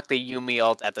cannot block the Yumi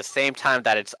ult at the same time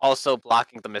that it's also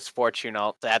blocking the Misfortune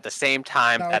ult at the same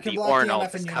time No, it that can the block Ornn the ult MF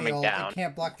is and Uni coming ult. down. It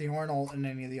can't block the Ornn ult and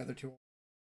any of the other two.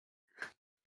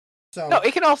 So No,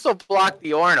 it can also block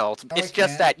the Ornn ult. No, It's it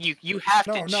just can't. that you have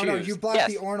to choose. no. You block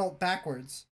Yes. the Ornn ult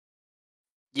backwards,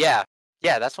 Yeah,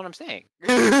 that's what I'm saying.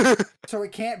 so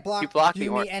it can't block, You block the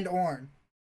Yumi Ornn. and Ornn.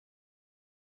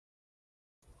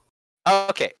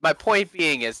 Okay, my point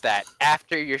being is that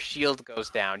after your shield goes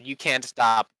down, you can't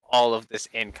stop all of these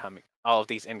incoming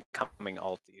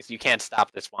ultis. You can't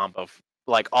stop this wombo,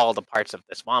 like all the parts of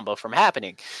this wombo from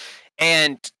happening.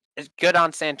 And good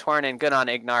on Santorin and good on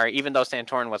Ignar. Even though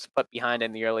Santorin was put behind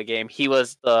in the early game, he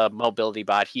was the mobility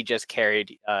bot. He just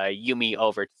carried Yumi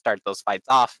over to start those fights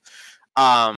off.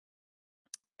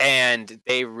 And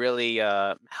they really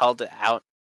held it out.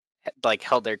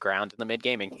 Held their ground in the mid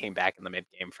game and came back in the mid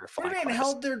game for What do you mean FlyQuest.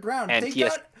 held their ground? And They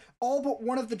TS got all but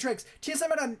one of the Drakes. TSM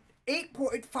had an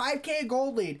 8.5k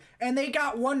gold lead, and they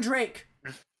got one Drake.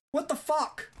 What the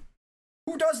fuck?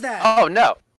 Who does that? Oh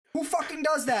no! Who fucking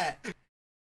does that?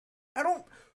 I don't.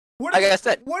 What Like is, I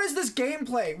said, what is this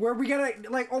gameplay where we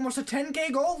get like almost a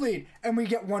 10k gold lead and we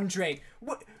get one Drake?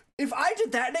 What if I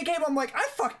did that in a game? I'm like, I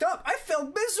fucked up. I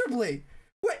failed miserably.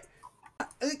 What?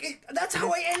 That's how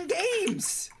I end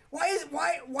games. Why is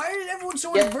everyone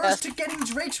so Yes. adverse to getting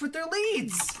Drakes with their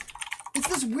leads? It's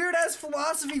this weird ass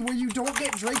philosophy where you don't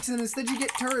get drakes and instead you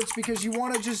get turrets because you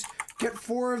want to just get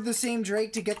 4 of the same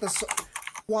drake to get the.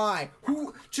 Why?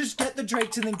 Who just get the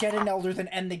drakes and then get an elder then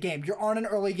end the game? You're on an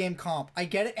early game comp. I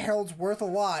get it. Herald's worth a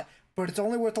lot, but it's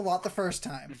only worth a lot the first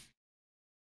time.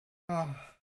 Oh.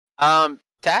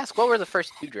 To ask, what were the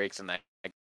first 2 drakes in that?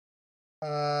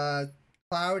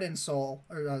 Cloud and Soul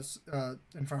or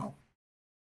Infernal.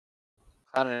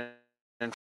 Cloud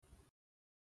and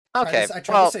okay. I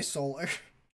tried to say Solar.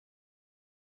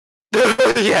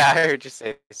 Yeah, I heard you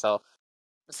say so.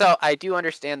 So I do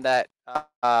understand that,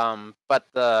 but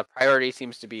the priority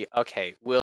seems to be okay.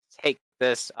 We'll take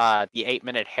this. The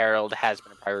 8-minute Herald has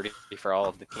been a priority for all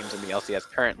of the teams in the LCS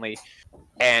currently,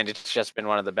 and it's just been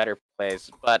one of the better plays.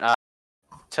 But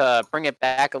to bring it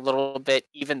back a little bit,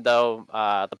 even though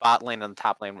the bot lane and the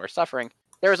top lane were suffering,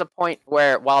 there was a point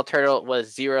where Wild Turtle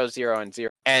was 0-0-0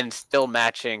 and still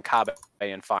matching Kabe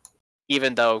and Farm,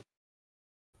 even though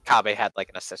Kabe had like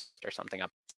an assist or something up.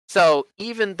 So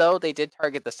even though they did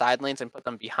target the side lanes and put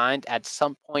them behind, at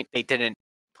some point they didn't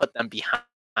put them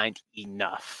behind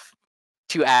enough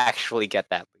to actually get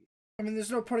that lead. I mean,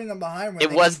 there's no putting them behind when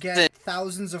It they wasn't- can get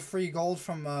thousands of free gold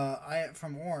from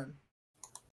Ornn.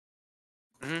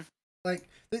 Mhm. Like,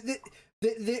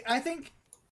 I think,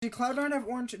 did Cloud9 have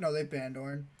Ornn? No, they banned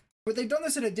Ornn. But they've done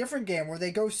this in a different game where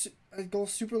they go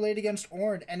super late against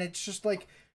Ornn, and it's just like,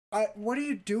 what are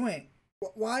you doing?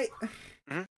 Why?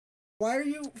 Mhm. Why are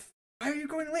you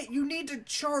going late? You need to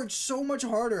charge so much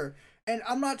harder. And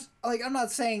I'm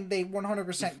not saying they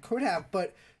 100% could have,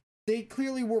 but they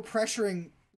clearly were pressuring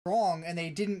wrong, and they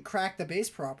didn't crack the base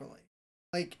properly.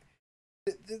 Like,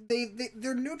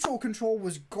 their neutral control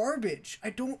was garbage.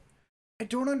 I don't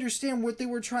understand what they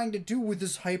were trying to do with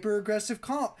this hyper aggressive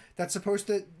comp that's supposed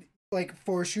to like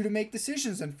force you to make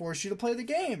decisions and force you to play the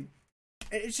game.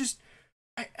 It's just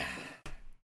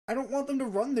I don't want them to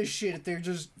run this shit if they're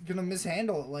just gonna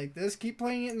mishandle it like this. Keep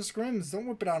playing it in scrims. Don't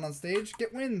whip it out on stage.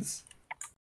 Get wins.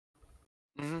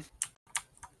 Mm-hmm.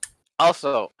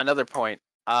 Also, another point.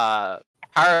 Power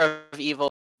of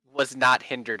Evil was not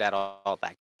hindered at all.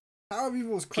 That Power of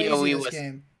Evil was crazy PoE this was-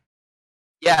 game.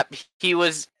 yeah, he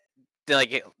was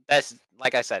like that's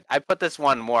like I said. I put this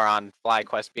one more on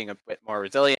FlyQuest being a bit more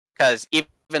resilient because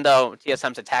even though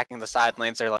TSM's attacking the side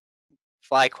lanes, they're like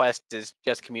FlyQuest is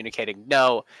just communicating,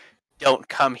 no, don't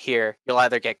come here. You'll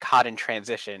either get caught in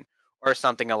transition or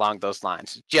something along those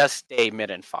lines. Just stay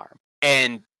mid and farm.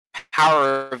 And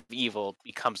Power of Evil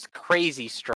becomes crazy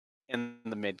strong in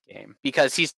the mid game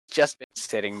because he's just been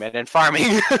sitting mid and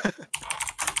farming.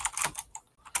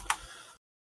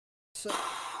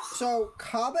 So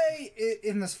Kabe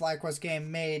in this FlyQuest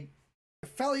game made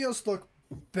Felios look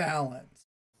balanced.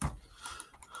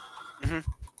 Mhm.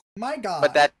 My God,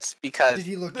 But that's because did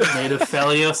he look? Made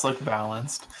Aphelios look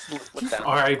balanced.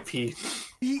 R.I.P.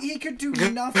 He could do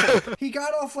nothing. He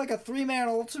got off like a 3-man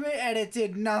ultimate and it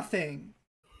did nothing.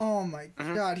 Oh my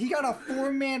God, he got a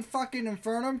 4-man fucking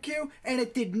Infernum Q and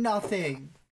it did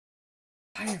nothing.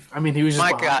 I mean, he was just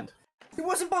My behind. God. He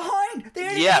wasn't behind. They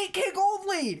had Yeah. an 8K gold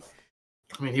lead.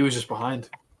 I mean, he was just behind.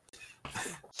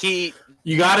 he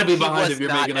You gotta be he behind was if you're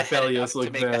not making ahead enough Aphelios to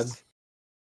look make bad. us-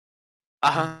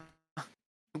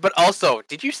 But also,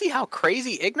 did you see how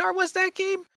crazy Ignar was that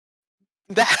game?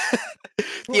 That the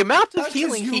Well, amount of that's 'cause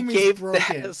healing he Yumi's gave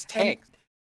broken. those tanks.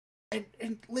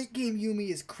 And late game Yumi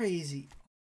is crazy.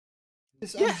 I'm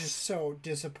Yes. just so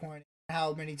disappointed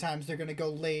how many times they're gonna go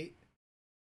late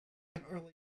and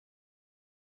early.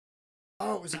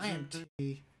 Oh, it was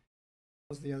IMT.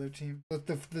 Was the other team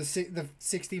the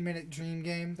 60-minute dream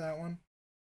game, that one?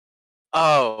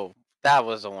 Oh, that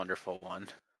was a wonderful one.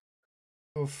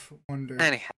 Oof, wonder.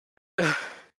 Anyhow,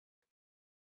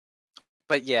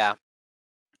 but yeah,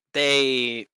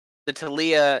 the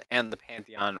Talia and the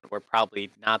Pantheon were probably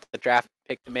not the draft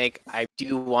pick to make. I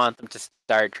do want them to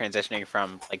start transitioning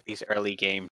from like these early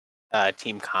game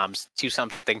team comms to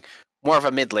something more of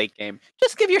a mid-late game.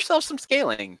 Just give yourself some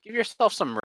scaling. Give yourself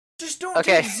some. Just don't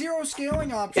Okay. take 0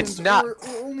 scaling options It's not- or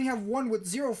only have one with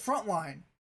 0 frontline.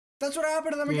 That's what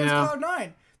happened to them against Yeah.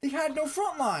 Cloud9. They had no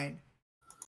frontline.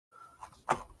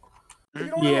 If you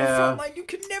don't Yeah. have a frontline, you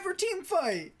can never team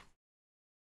fight.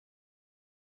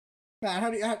 Matt,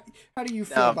 how do you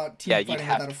feel about team yeah, you'd fighting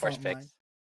have without to a force frontline? picks.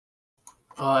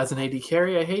 As an AD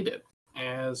carry, I hate it.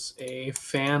 As a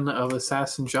fan of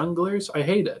assassin junglers, I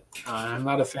hate it. I'm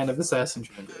not a fan of assassin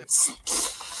junglers.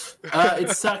 It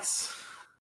sucks.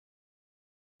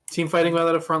 Team fighting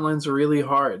without a frontline is really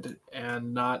hard,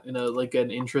 and not in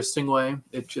an interesting way.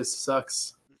 It just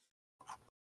sucks.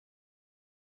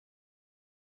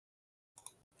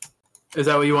 Is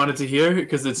that what you wanted to hear?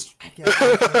 Because it's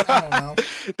I don't know.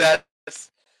 That's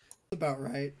about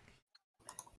right.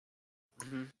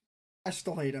 Mhm. I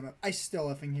still hate MF. I still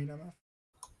effing hate MF.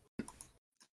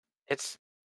 It's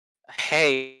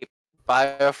hey,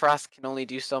 Biofrost can only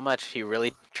do so much. He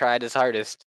really tried his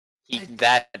hardest.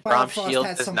 That Braum Biofrost shield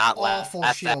had does some not awful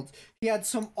last. shields. He had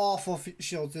some awful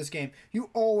shields this game. You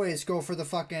always go for the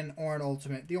fucking Ornn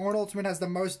ultimate. The Ornn ultimate has the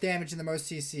most damage and the most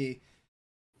CC.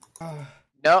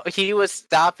 No, he was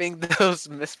stopping those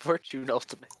Misfortune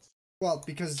ultimates. Well,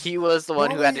 because He was the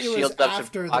one who had to normally it was shield up to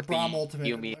after the block Braum the ultimate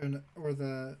Yumi. or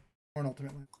the Ornn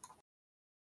ultimate.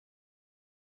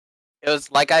 It was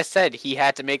like I said, he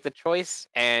had to make the choice,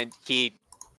 and it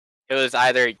was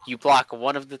either you block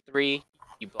one of the three,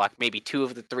 you block maybe two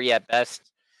of the three at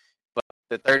best, but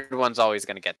the third one's always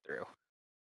going to get through.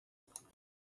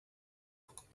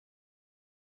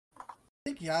 I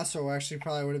think Yasuo actually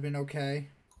probably would have been okay in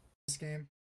this game.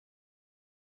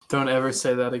 Don't ever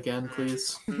say that again,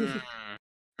 please. He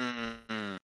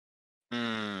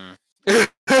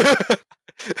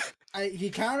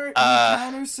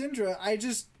counters Syndra.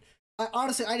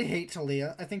 Honestly, I hate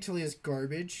Talia. I think Talia's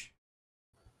garbage.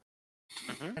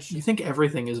 You think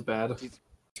everything is bad? It's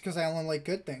because I only like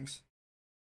good things.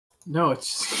 No,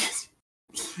 it's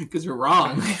just because you're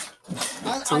wrong.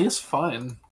 Talia's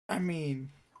fine. I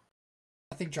mean,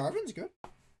 I think Jarvan's good.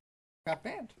 Got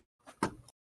banned. I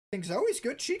think Zoe's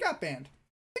good. She got banned.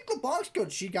 I think LeBlanc's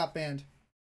good. She got banned.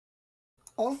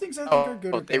 All the things I think are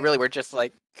good. Are they really were just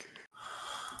like.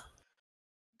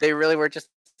 They really were just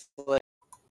like.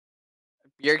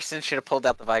 Bjergsen should have pulled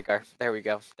out the Vigar. There we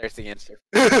go. There's the answer.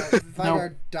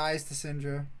 Vigar dies to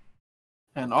Syndra.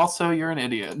 And also, you're an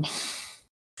idiot.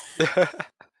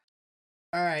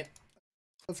 Alright.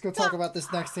 Let's go talk about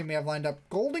this next thing we have lined up.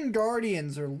 Golden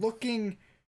Guardians are looking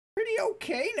pretty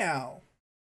okay now.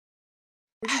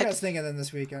 What do you guys think of them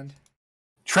this weekend?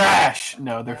 Trash!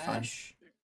 No, they're fine.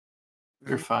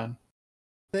 They're fine.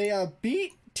 They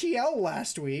beat TL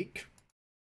last week.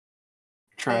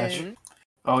 Trash.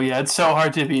 Oh yeah, it's so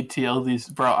hard to beat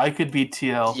TL. Bro, I could beat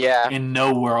TL in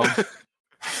no world.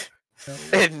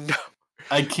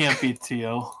 I can't beat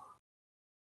TL.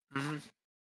 Mm-hmm.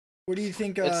 What do you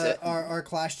think our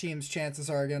Clash team's chances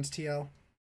are against TL?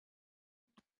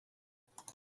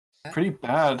 Pretty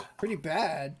bad. Pretty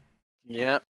bad.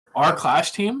 Yep. Our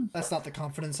Clash team? That's not the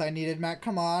confidence I needed, Matt.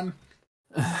 Come on.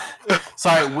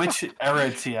 Sorry, which era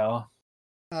TL?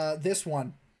 This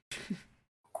one.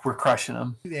 We're crushing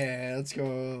them. Yeah, let's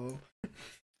go.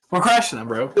 We're crushing them,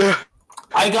 bro.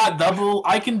 I got double.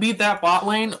 I can beat that bot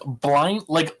lane blind,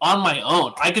 like on my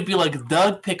own. I could be like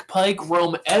Doug, pick Pike,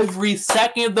 roam every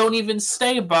second. Don't even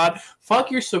stay bot. Fuck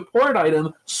your support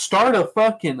item. Start a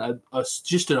fucking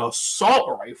just an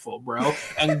assault rifle, bro,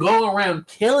 and go around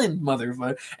killing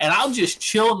motherfucker. And I'll just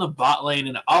chill in the bot lane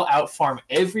and I'll outfarm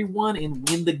everyone and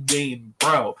win the game,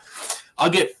 bro.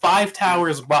 I'll get 5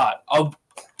 towers bot. I'll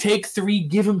take 3,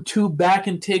 give him 2 back,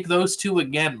 and take those 2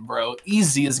 again, bro.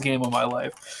 Easiest game of my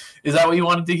life. Is that what you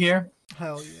wanted to hear?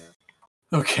 Hell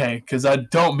yeah. Okay, because I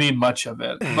don't mean much of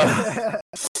it.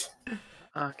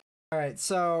 All right,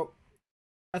 so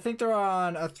I think they're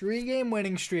on a 3-game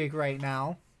winning streak right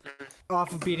now,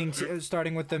 off of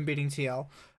starting with them beating TL,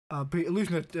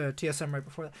 losing to TSM right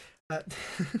before that.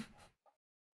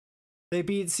 They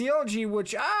beat CLG,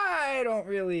 which I don't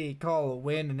really call a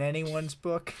win in anyone's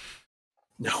book.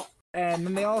 No. And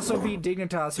then they also beat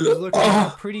Dignitas, who was looking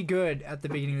pretty good at the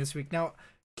beginning of this week. Now,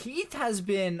 Keith has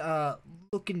been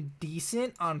looking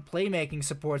decent on playmaking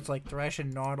supports like Thresh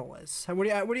and Nautilus. What do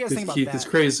you guys think about Keith that? Keith is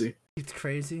crazy. Keith's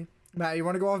crazy. Matt, you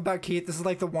want to go off about Keith? This is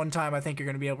like the one time I think you're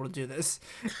going to be able to do this.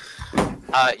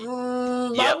 My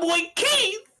boy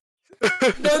Keith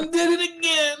done did it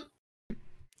again.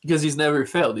 Because he's never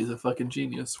failed. He's a fucking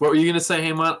genius. What were you going to say,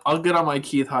 Haymont? I'll get on my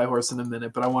Keith high horse in a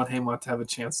minute, but I want Haymont to have a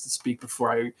chance to speak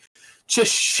before I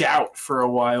just shout for a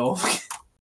while.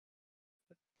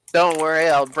 Don't worry,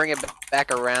 I'll bring it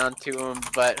back around to him.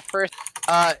 But first,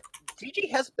 GG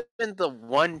has been the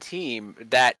one team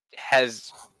that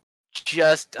has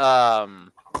just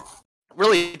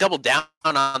really doubled down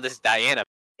on this Diana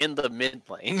in the mid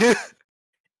lane.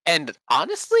 And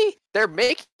honestly, they're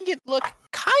making it look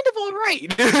kind of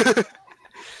alright.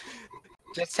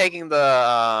 Just taking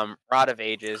the Rod of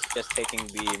Ages, just taking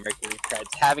the Mercury Treads,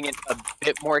 having it a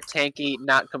bit more tanky,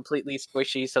 not completely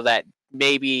squishy, so that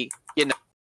maybe,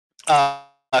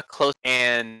 close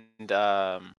and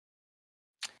Golden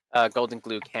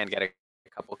Glue can get a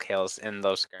couple kills in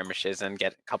those skirmishes and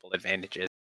get a couple advantages.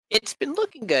 It's been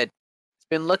looking good.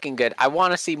 I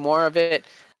want to see more of it.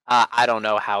 I don't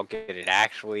know how good it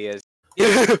actually is,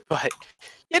 but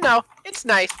it's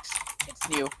nice. It's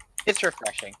new. It's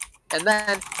refreshing. And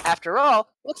then, after all,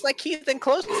 looks like Keith and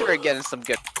Closer are getting some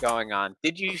good going on.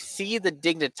 Did you see the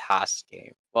Dignitas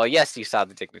game? Well, yes, you saw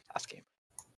the Dignitas game.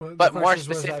 Well, But the more question is,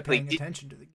 was I specifically, paying attention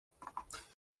to the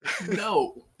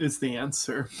No is the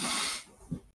answer.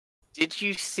 did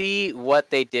you see what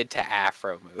they did to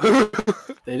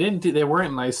Afromoo? They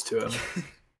weren't nice to him.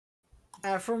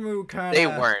 Afromoo kind They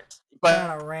of weren't.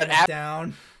 But ran it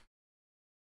down.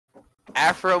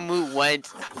 Afromoo went,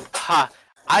 ha,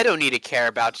 I don't need to care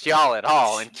about y'all at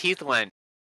all. And Keith went,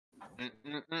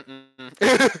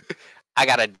 I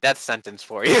got a death sentence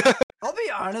for you. I'll be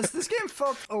honest, this game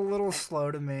felt a little slow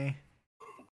to me.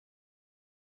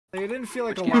 Like, it didn't feel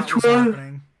like a lot was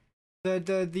happening. The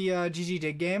GG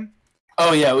Dig game.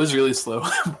 Oh yeah, it was really slow.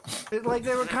 Like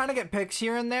they would kind of get picks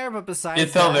here and there, but besides It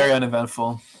felt that, very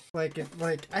uneventful. like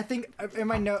I think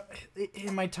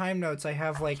in my time notes I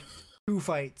have like 2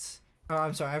 fights.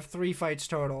 I'm sorry, I have 3 fights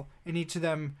total, and each of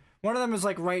them, one of them is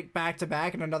like right back to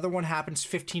back, and another one happens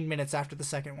 15 minutes after the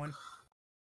second one.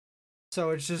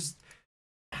 So it's just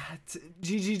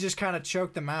GG just kind of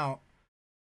choked them out,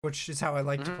 which is how I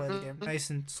like to play the game. Nice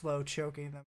and slow,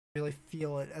 choking them. Really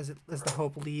feel it as the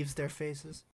hope leaves their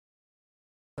faces.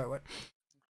 Sorry, what?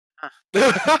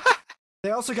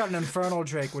 They also got an Infernal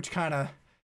Drake, which kind of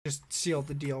just sealed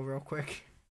the deal real quick.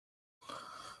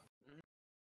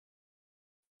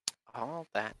 All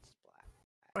that's black.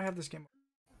 I have this game.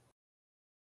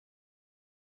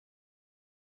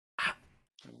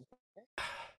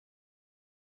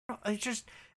 I just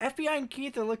FBI and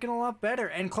Keith are looking a lot better,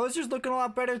 and Closer's looking a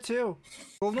lot better too.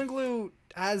 Golden Glue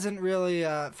hasn't really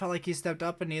felt like he stepped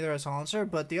up, and neither has Hollinger.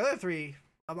 But the other 3,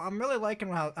 I'm really liking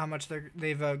how much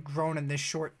they've grown in this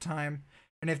short time,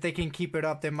 and if they can keep it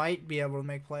up, they might be able to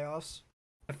make playoffs.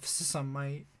 If some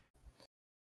might.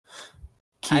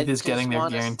 Keith is getting their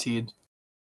guaranteed.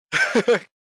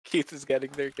 Keith is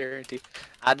getting their guaranteed.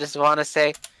 I just want to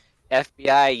say,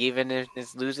 FBI, even if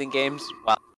it's losing games,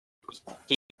 well,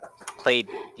 he played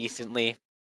decently.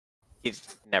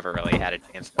 He's never really had a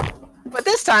chance, but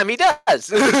this time he does.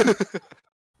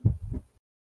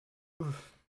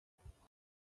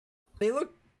 They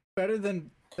look better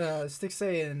than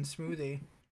Stixxay and Smoothie.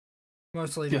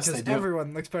 Mostly Yes, because they do.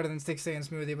 everyone looks better than Stixxay and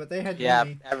Smoothie, but they had Yeah,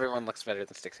 Yumi. everyone looks better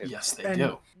than Stixxay. Yes, they And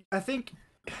do. I think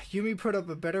Yumi put up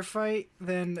a better fight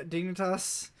than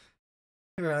Dignitas.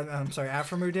 Or, I'm sorry,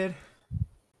 Afromoo did.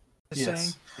 Just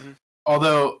Yes. saying.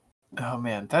 Although, oh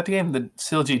man, that game, the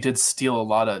CLG did steal a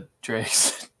lot of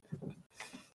Drakes.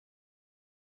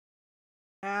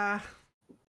 So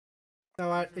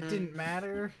it didn't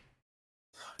matter.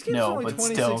 This game's No, only but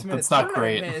 26 still, minutes. that's not What did I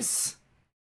great. miss?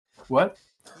 What?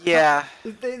 Yeah.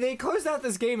 They closed out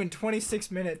this game in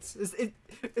 26 minutes. Is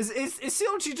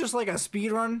CLG just like a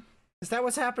speed run? Is that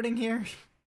what's happening here?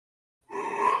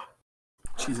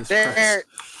 Jesus They're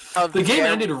Christ. The game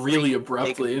ended really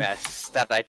abruptly.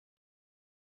 That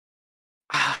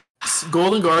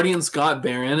Golden Guardians got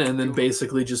Baron and then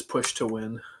basically just pushed to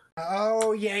win.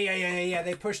 Oh yeah.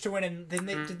 They pushed to win, and then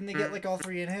didn't they get like all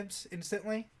 3 inhibs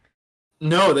instantly?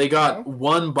 No, they got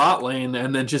one bot lane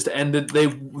and then just ended.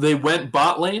 They went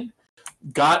bot lane,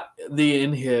 got the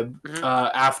inhib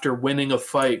after winning a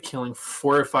fight, killing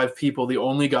 4 or 5 people. The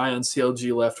only guy on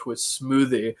CLG left was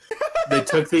Smoothie. They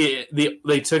took the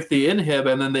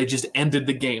inhib and then they just ended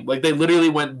the game. Like they literally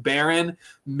went Baron,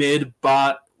 mid,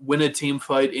 bot, win a team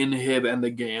fight, inhib, end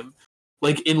the game.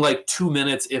 Like in like 2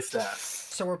 minutes, if that.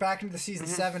 So we're back into the season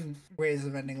 7 ways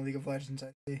of ending League of Legends,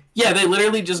 I see. Yeah, they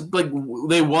literally just like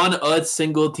they won a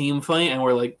single team fight and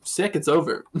we're like, sick, it's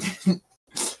over.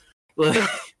 Like,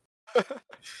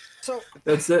 So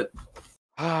that's it.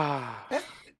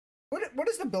 what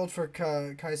is the build for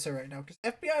Kai'Sa right now? Because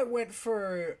FBI went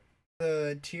for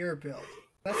the tier build.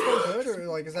 That's still good, or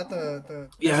like is that the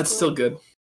Yeah, it's still good.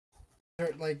 Or,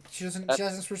 like she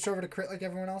hasn't switched over to crit like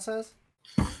everyone else has?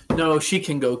 No, she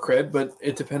can go crit, but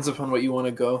it depends upon what you want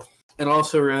to go. And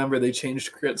also remember, they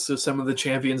changed crit, so some of the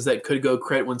champions that could go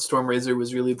crit when Stormrazor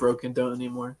was really broken don't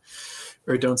anymore,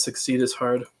 or don't succeed as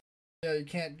hard. Yeah,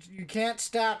 you can't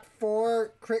stack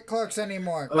 4 crit cloaks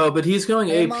anymore. Oh, but he's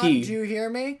going Amon, AP. do you hear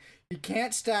me? You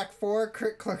can't stack 4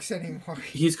 crit cloaks anymore.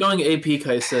 He's going AP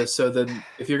Kai'Sa, so then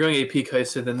if you're going AP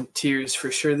Kai'Sa, then tier is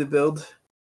for sure the build.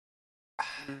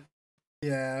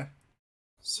 Yeah.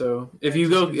 So if you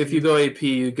go AP,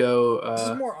 you go. This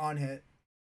is more on hit.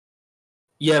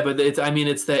 Yeah, but it's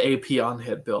the AP on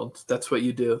hit build. That's what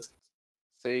you do.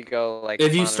 So you go like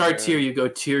If you start tier, you go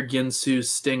tier Ginsu,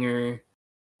 Stinger,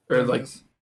 or like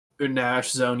or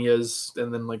Nash, Zonia's,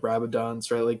 and then like Rabadon's,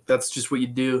 right? Like that's just what you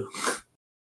do.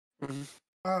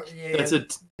 Oh yeah. This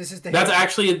is the that's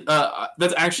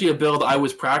actually a build I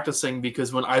was practicing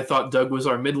because when I thought Doug was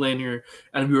our mid laner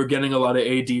and we were getting a lot of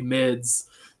AD mids,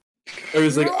 I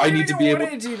was like, I need to be able.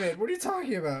 AD mid. What are you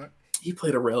talking about? He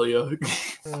played Aurelia.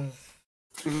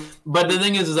 But the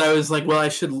thing is I was like, well, I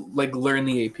should like learn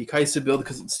the AP Kai'Sa build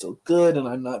because it's still good, and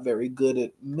I'm not very good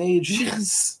at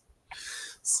mages.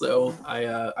 So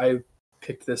I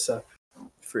picked this up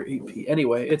for AP.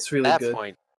 Anyway, it's really good.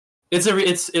 Point.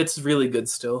 It's really good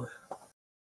still.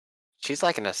 She's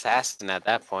like an assassin at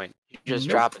that point. You just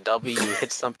drop a W, you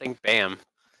hit something, bam.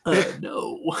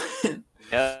 No.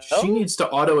 No. She needs to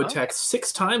auto attack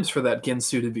 6 times for that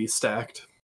Ginsu to be stacked.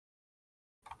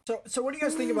 So what do you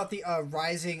guys think about the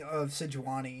rising of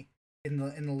Sejuani in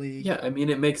the league? Yeah, I mean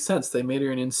it makes sense. They made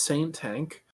her an insane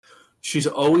tank. She's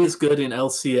always good in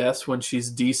LCS when she's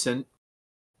decent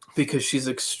because she's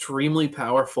extremely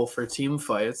powerful for team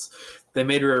fights. They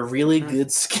made her a really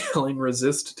good scaling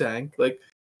resist tank. Like,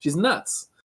 she's nuts.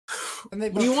 And they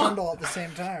both trundle at the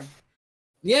same time.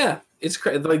 Yeah, it's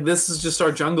crazy. Like, this is just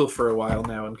our jungle for a while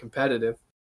now and competitive.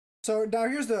 So now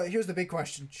here's the big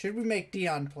question: should we make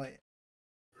Dion play it?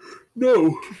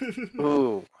 No.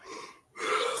 Ooh.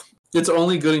 It's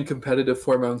only good in competitive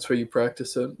formats where you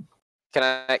practice it. Can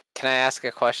I ask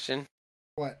a question?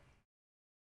 What?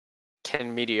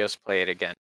 Can Meteos play it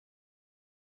again?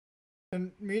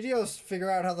 Can Meteos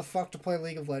figure out how the fuck to play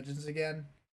League of Legends again?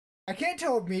 I can't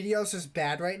tell if Meteos is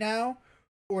bad right now,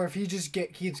 or if he just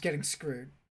keeps getting screwed.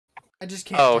 I just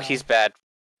can't tell. He's bad.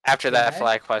 After that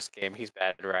FlyQuest game, he's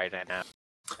bad right now.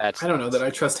 I don't know that I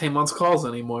trust Haymon's calls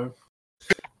anymore.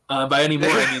 By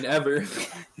anymore, I mean ever.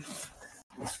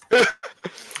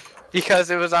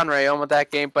 Because it was on Ryoma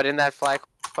that game, but in that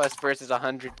FlyQuest versus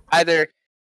 100, either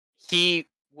he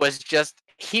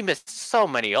missed so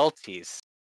many ultis.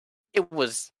 It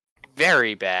was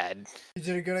very bad. Is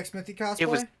it a good Xmithy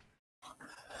cosplay?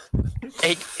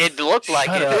 It looked like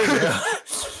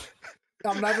it.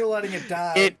 I'm never letting it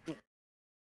die.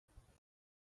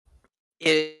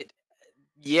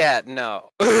 No.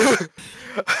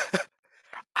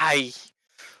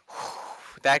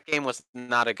 That game was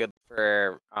not a good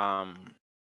for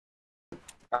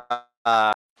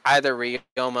either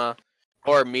Ryoma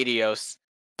or Meteos,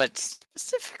 but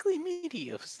specifically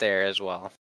Meteos there as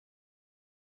well.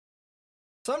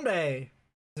 Someday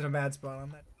is in a bad spot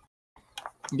on that.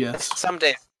 Yes.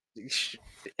 Someday he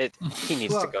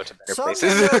needs to go to better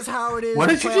places. That's how it is. What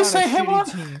did you just say,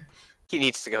 Haymon? He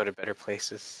needs to go to better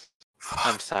places.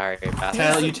 I'm sorry about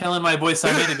that. You telling my boy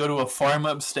Sunday to go to a farm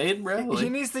upstate, bro? He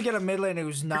needs to get a mid laner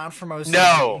who's not from OC.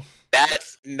 No,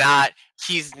 that's not.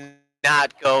 He's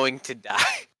not going to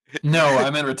die. No, I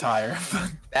meant retire.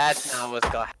 That's not what's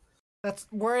going to happen.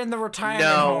 We're in the retirement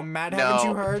home, Matt. Haven't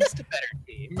you heard? Just a better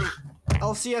team.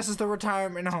 LCS is the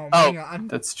retirement home. Oh, hang on.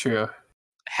 That's true.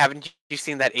 Haven't you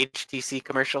seen that HTC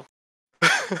commercial?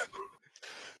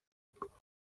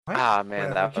 Ah,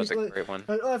 man, that was a great one.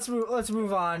 Let's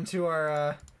move on to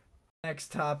our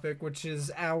next topic, which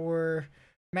is our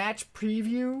match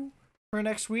preview for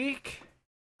next week.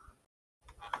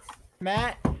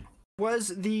 Matt was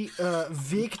the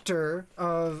victor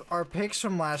of our picks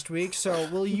from last week, so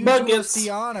will you do us the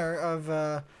honor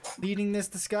of leading this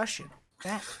discussion?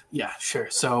 Matt? Yeah, sure.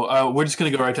 So we're just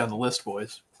gonna go right down the list,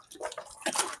 boys.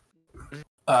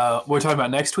 We're talking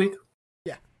about next week.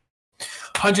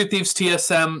 100 Thieves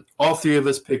TSM. All 3 of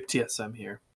us picked TSM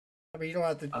here. I mean, you don't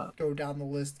have to go down the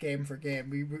list game for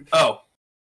game. Well,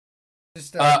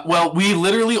 we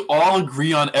literally all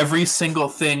agree on every single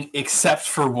thing except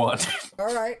for one.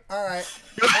 All right.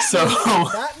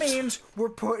 That means we're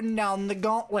putting down the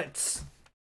gauntlets.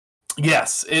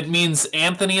 Yes, it means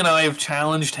Anthony and I have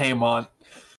challenged Haymon.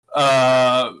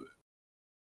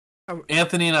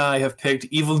 Anthony and I have picked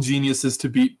Evil Geniuses to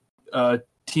beat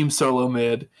Team Solo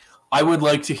Mid. I would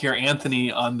like to hear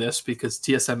Anthony on this because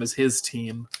TSM is his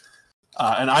team.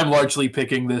 And I'm largely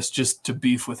picking this just to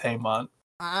beef with Haymon.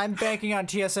 I'm banking on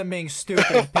TSM being stupid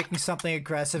and picking something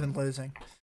aggressive and losing.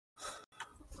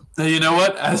 You know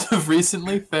what? As of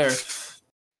recently, fair.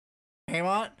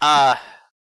 Haymon?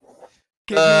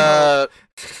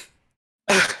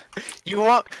 You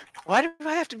want... Why do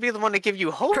I have to be the one to give you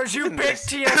hope? Because you picked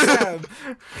TSM!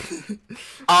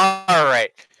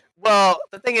 Alright. Well,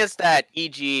 the thing is that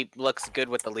EG looks good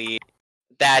with the lead.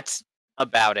 That's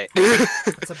about it.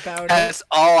 That's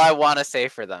all I want to say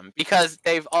for them. Because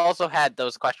they've also had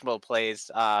those questionable plays.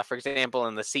 For example,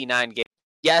 in the C9 game.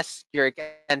 Yes, you're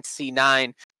against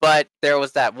C9, but there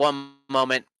was that one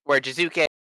moment where Jizuke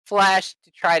flashed to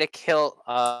try to kill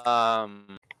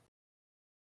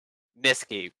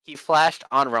Niski. He flashed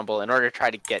on Rumble in order to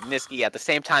try to get Niski. At the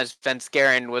same time,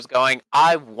 Svenskeren was going,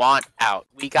 I want out.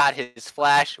 We got his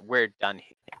flash. We're done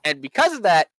here. And because of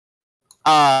that,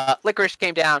 Licorice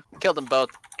came down, killed them both,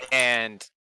 and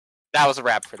that was a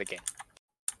wrap for the game.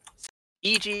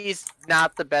 EG's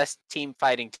not the best team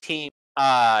fighting team.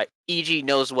 EG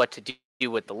knows what to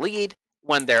do with the lead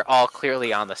when they're all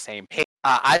clearly on the same page.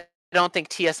 I don't think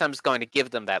TSM is going to give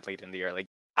them that lead in the early.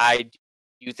 I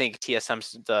do think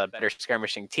TSM's the better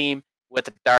skirmishing team with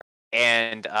the Dark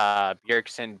and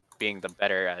Bjergsen being the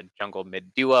better jungle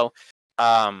mid duo.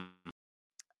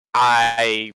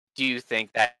 I do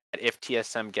think that if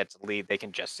TSM gets a lead, they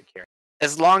can just secure it.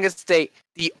 As long as the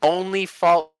only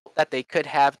fault that they could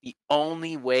have, the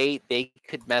only way they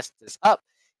could mess this up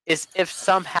is if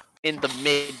somehow in the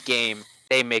mid game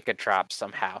they make a drop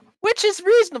somehow, which is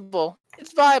reasonable.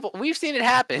 It's viable. We've seen it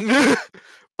happen.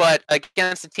 But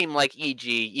against a team like EG,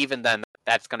 even then,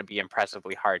 that's going to be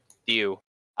impressively hard to do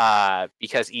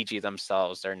because EG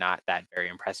themselves are not that very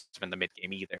impressive in the mid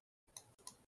game either.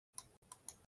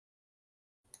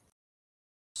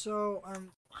 So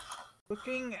I'm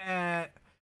looking at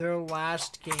their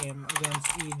last game against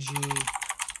EG,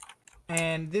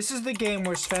 and this is the game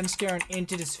where Svenskeren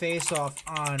inted his face off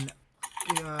on.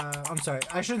 I'm sorry,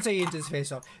 I shouldn't say inted his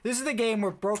face off. This is the game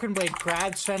where Broken Blade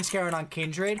grabbed Svenskeren on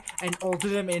Kindred and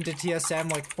ulted him into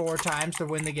TSM like 4 times to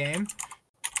win the game.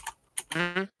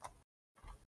 Mm-hmm.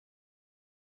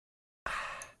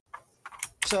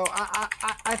 So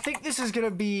I think this is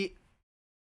gonna be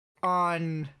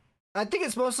on. I think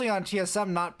it's mostly on TSM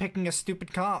not picking a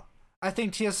stupid comp. I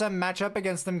think TSM match up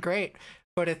against them great,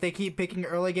 but if they keep picking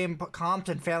early game comps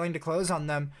and failing to close on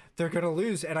them, they're gonna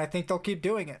lose, and I think they'll keep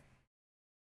doing it.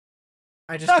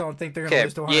 I just don't think they're gonna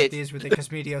lose to 100 Thieves with it, because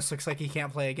Meteos looks like he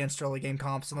can't play against early game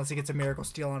comps unless he gets a Miracle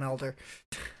Steal on Elder.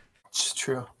 It's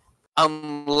true.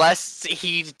 Unless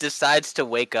he decides to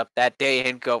wake up that day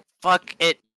and go, fuck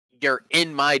it, you're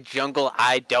in my jungle,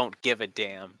 I don't give a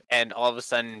damn. And all of a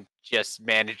sudden just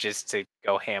manages to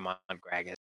go ham on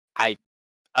Gragas.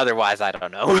 Otherwise, I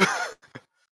don't know.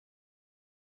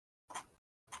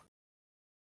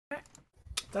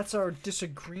 That's our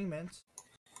disagreement.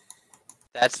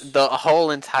 That's the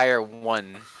whole entire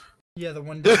one. Yeah, the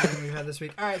one disagreement we've had this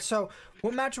week. Alright, so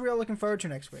what match are we all looking forward to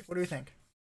next week? What do we think?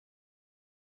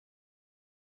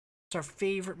 It's our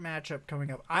favorite matchup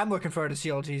coming up. I'm looking forward to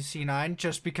CLG C9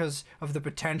 just because of the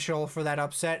potential for that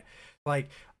upset. Like,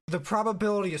 the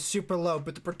probability is super low,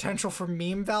 but the potential for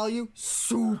meme value,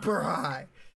 super high.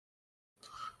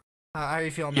 How are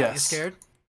you feeling, Matt? Yes. You scared?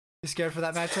 You scared for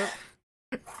that matchup?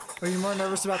 Are you more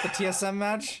nervous about the TSM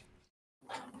match?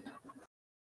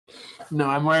 No,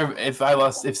 I'm more if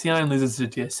C9 loses to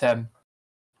TSM,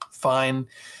 fine.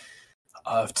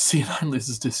 If C9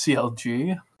 loses to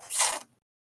CLG,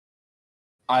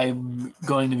 I'm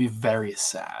going to be very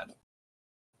sad.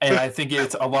 And I think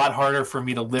it's a lot harder for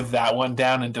me to live that one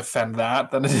down and defend that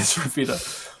than it is for me to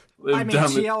live down.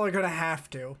 TL are gonna have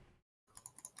to.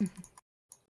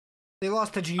 They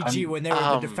lost to GG when they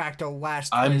were the de facto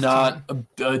last. I'm not a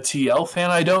TL fan.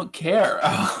 I don't care.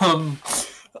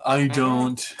 I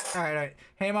don't. All right.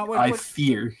 Hey, Matt, I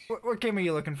fear. What game are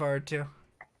you looking forward to?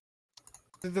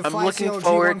 The I'm Fly looking CLG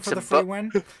forward one for to the free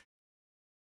win.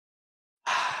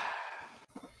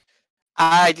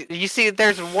 You see,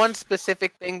 there's one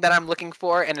specific thing that I'm looking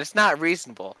for, and it's not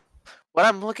reasonable. What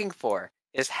I'm looking for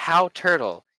is how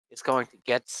Turtle is going to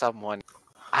get someone.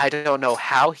 I don't know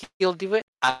how he'll do it.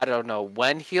 I don't know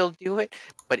when he'll do it.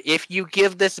 But if you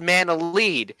give this man a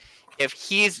lead, if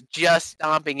he's just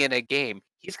stomping in a game,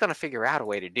 he's going to figure out a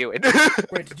way to do it.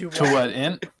 Wait, to do what? To what,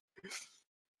 int?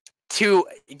 To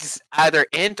just either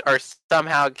int or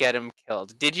somehow get him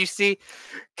killed. Did you see?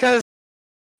 Because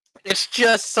it's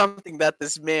just something that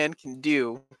this man can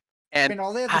do. And I mean,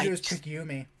 all they have to do is pick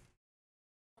Yumi.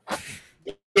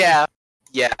 Yeah.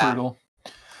 Brutal.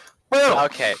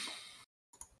 Okay.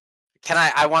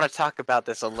 I want to talk about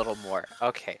this a little more.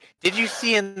 Okay. Did you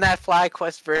see in that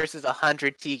FlyQuest versus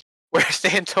 100 T where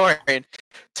Santorin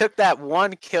took that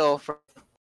one kill from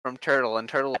Turtle and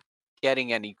Turtle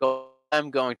getting any goal? I'm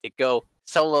going to go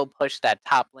solo push that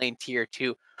top lane tier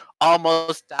 2,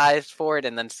 almost dies for it,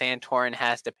 and then Santorin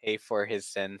has to pay for his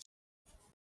sins.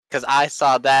 Because I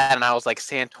saw that and I was like,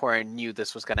 Santorin knew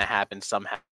this was going to happen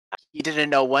somehow. He didn't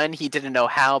know when, he didn't know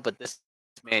how, but this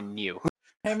man knew.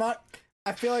 Hey, Mott,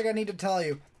 I feel like I need to tell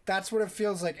you, that's what it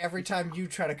feels like every time you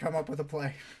try to come up with a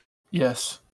play.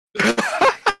 Yes.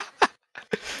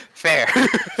 Fair.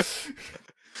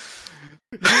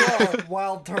 You are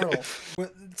Wild Turtle.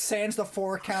 Sans the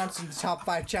 4 accounts and the top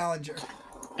 5 challenger.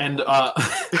 And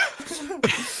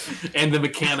and the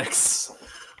mechanics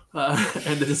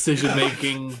and the decision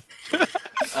making.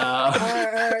 All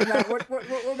right, Matt,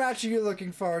 what match are you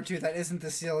looking forward to that isn't the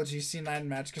CLG C9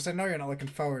 match? Because I know you're not looking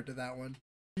forward to that one.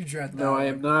 You dread that. No, I one.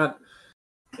 am not.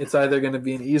 It's either going to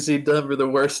be an easy dub or the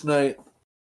worst night.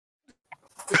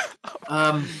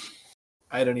 I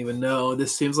don't even know.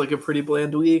 This seems like a pretty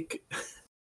bland week.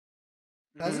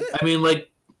 Does it? I mean, like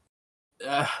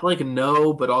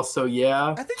no, but also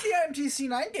yeah. I think the IMT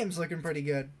C9 game's looking pretty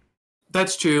good.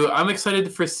 That's true. I'm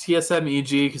excited for CSM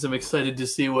EG because I'm excited to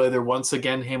see whether once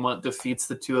again Haymont defeats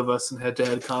the two of us in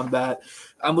head-to-head combat.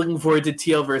 I'm looking forward to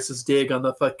TL versus Dig on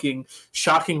the fucking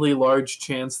shockingly large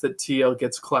chance that TL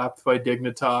gets clapped by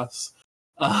Dignitas.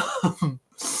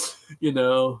 You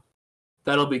know,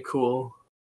 that'll be cool.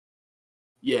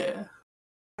 Yeah.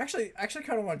 Actually,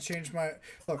 kind of want to change my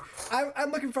look.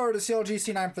 I'm looking forward to CLG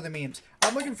C9 for the memes.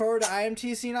 I'm looking forward to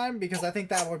IMT C9 because I think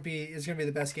that is gonna be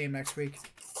the best game next week.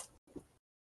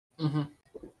 Mm-hmm.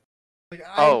 Like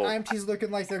IMT's looking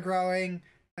like they're growing,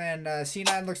 and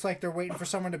C9 looks like they're waiting for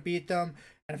someone to beat them.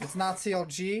 And if it's not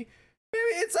CLG, maybe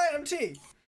it's IMT.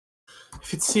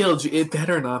 If it's CLG, it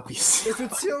better not be CLG. If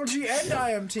it's CLG and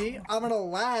IMT, I'm gonna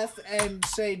laugh and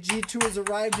say G2 has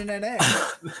arrived in NA.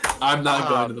 I'm not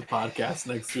going to the podcast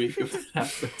next week if that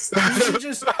happens.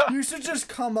 You should just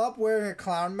come up wearing a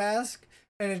clown mask.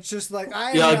 And it's just like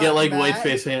I'll get like white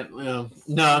face hand. No,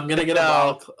 I'm gonna get a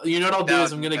balaclava. You know what I'll do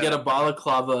is I'm gonna get a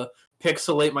balaclava,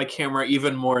 pixelate my camera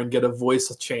even more, and get a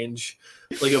voice change,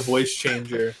 like a voice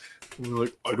changer.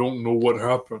 Like, I don't know what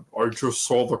happened. I just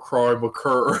saw the crime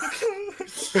occur.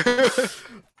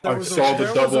 I saw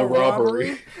the double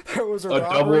robbery. There was a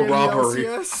double robbery.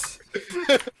 The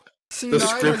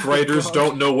script writers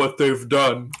don't know what they've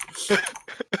done.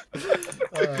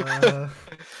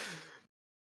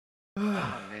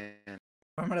 Oh, man.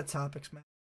 I'm out of topics, man.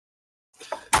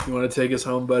 You want to take us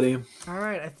home, buddy? All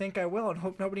right, I think I will, and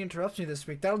hope nobody interrupts me this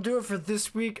week. That'll do it for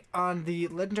this week on the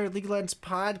Legendary League of Legends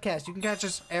podcast. You can catch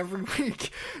us every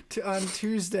week on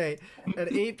Tuesday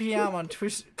at 8 p.m. on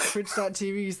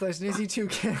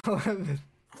twitch.tv/Nizzy2K11.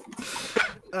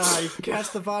 You can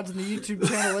catch the VODs on the YouTube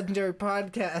channel Legendary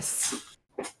Podcasts.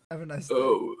 Have a nice day.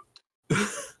 Oh.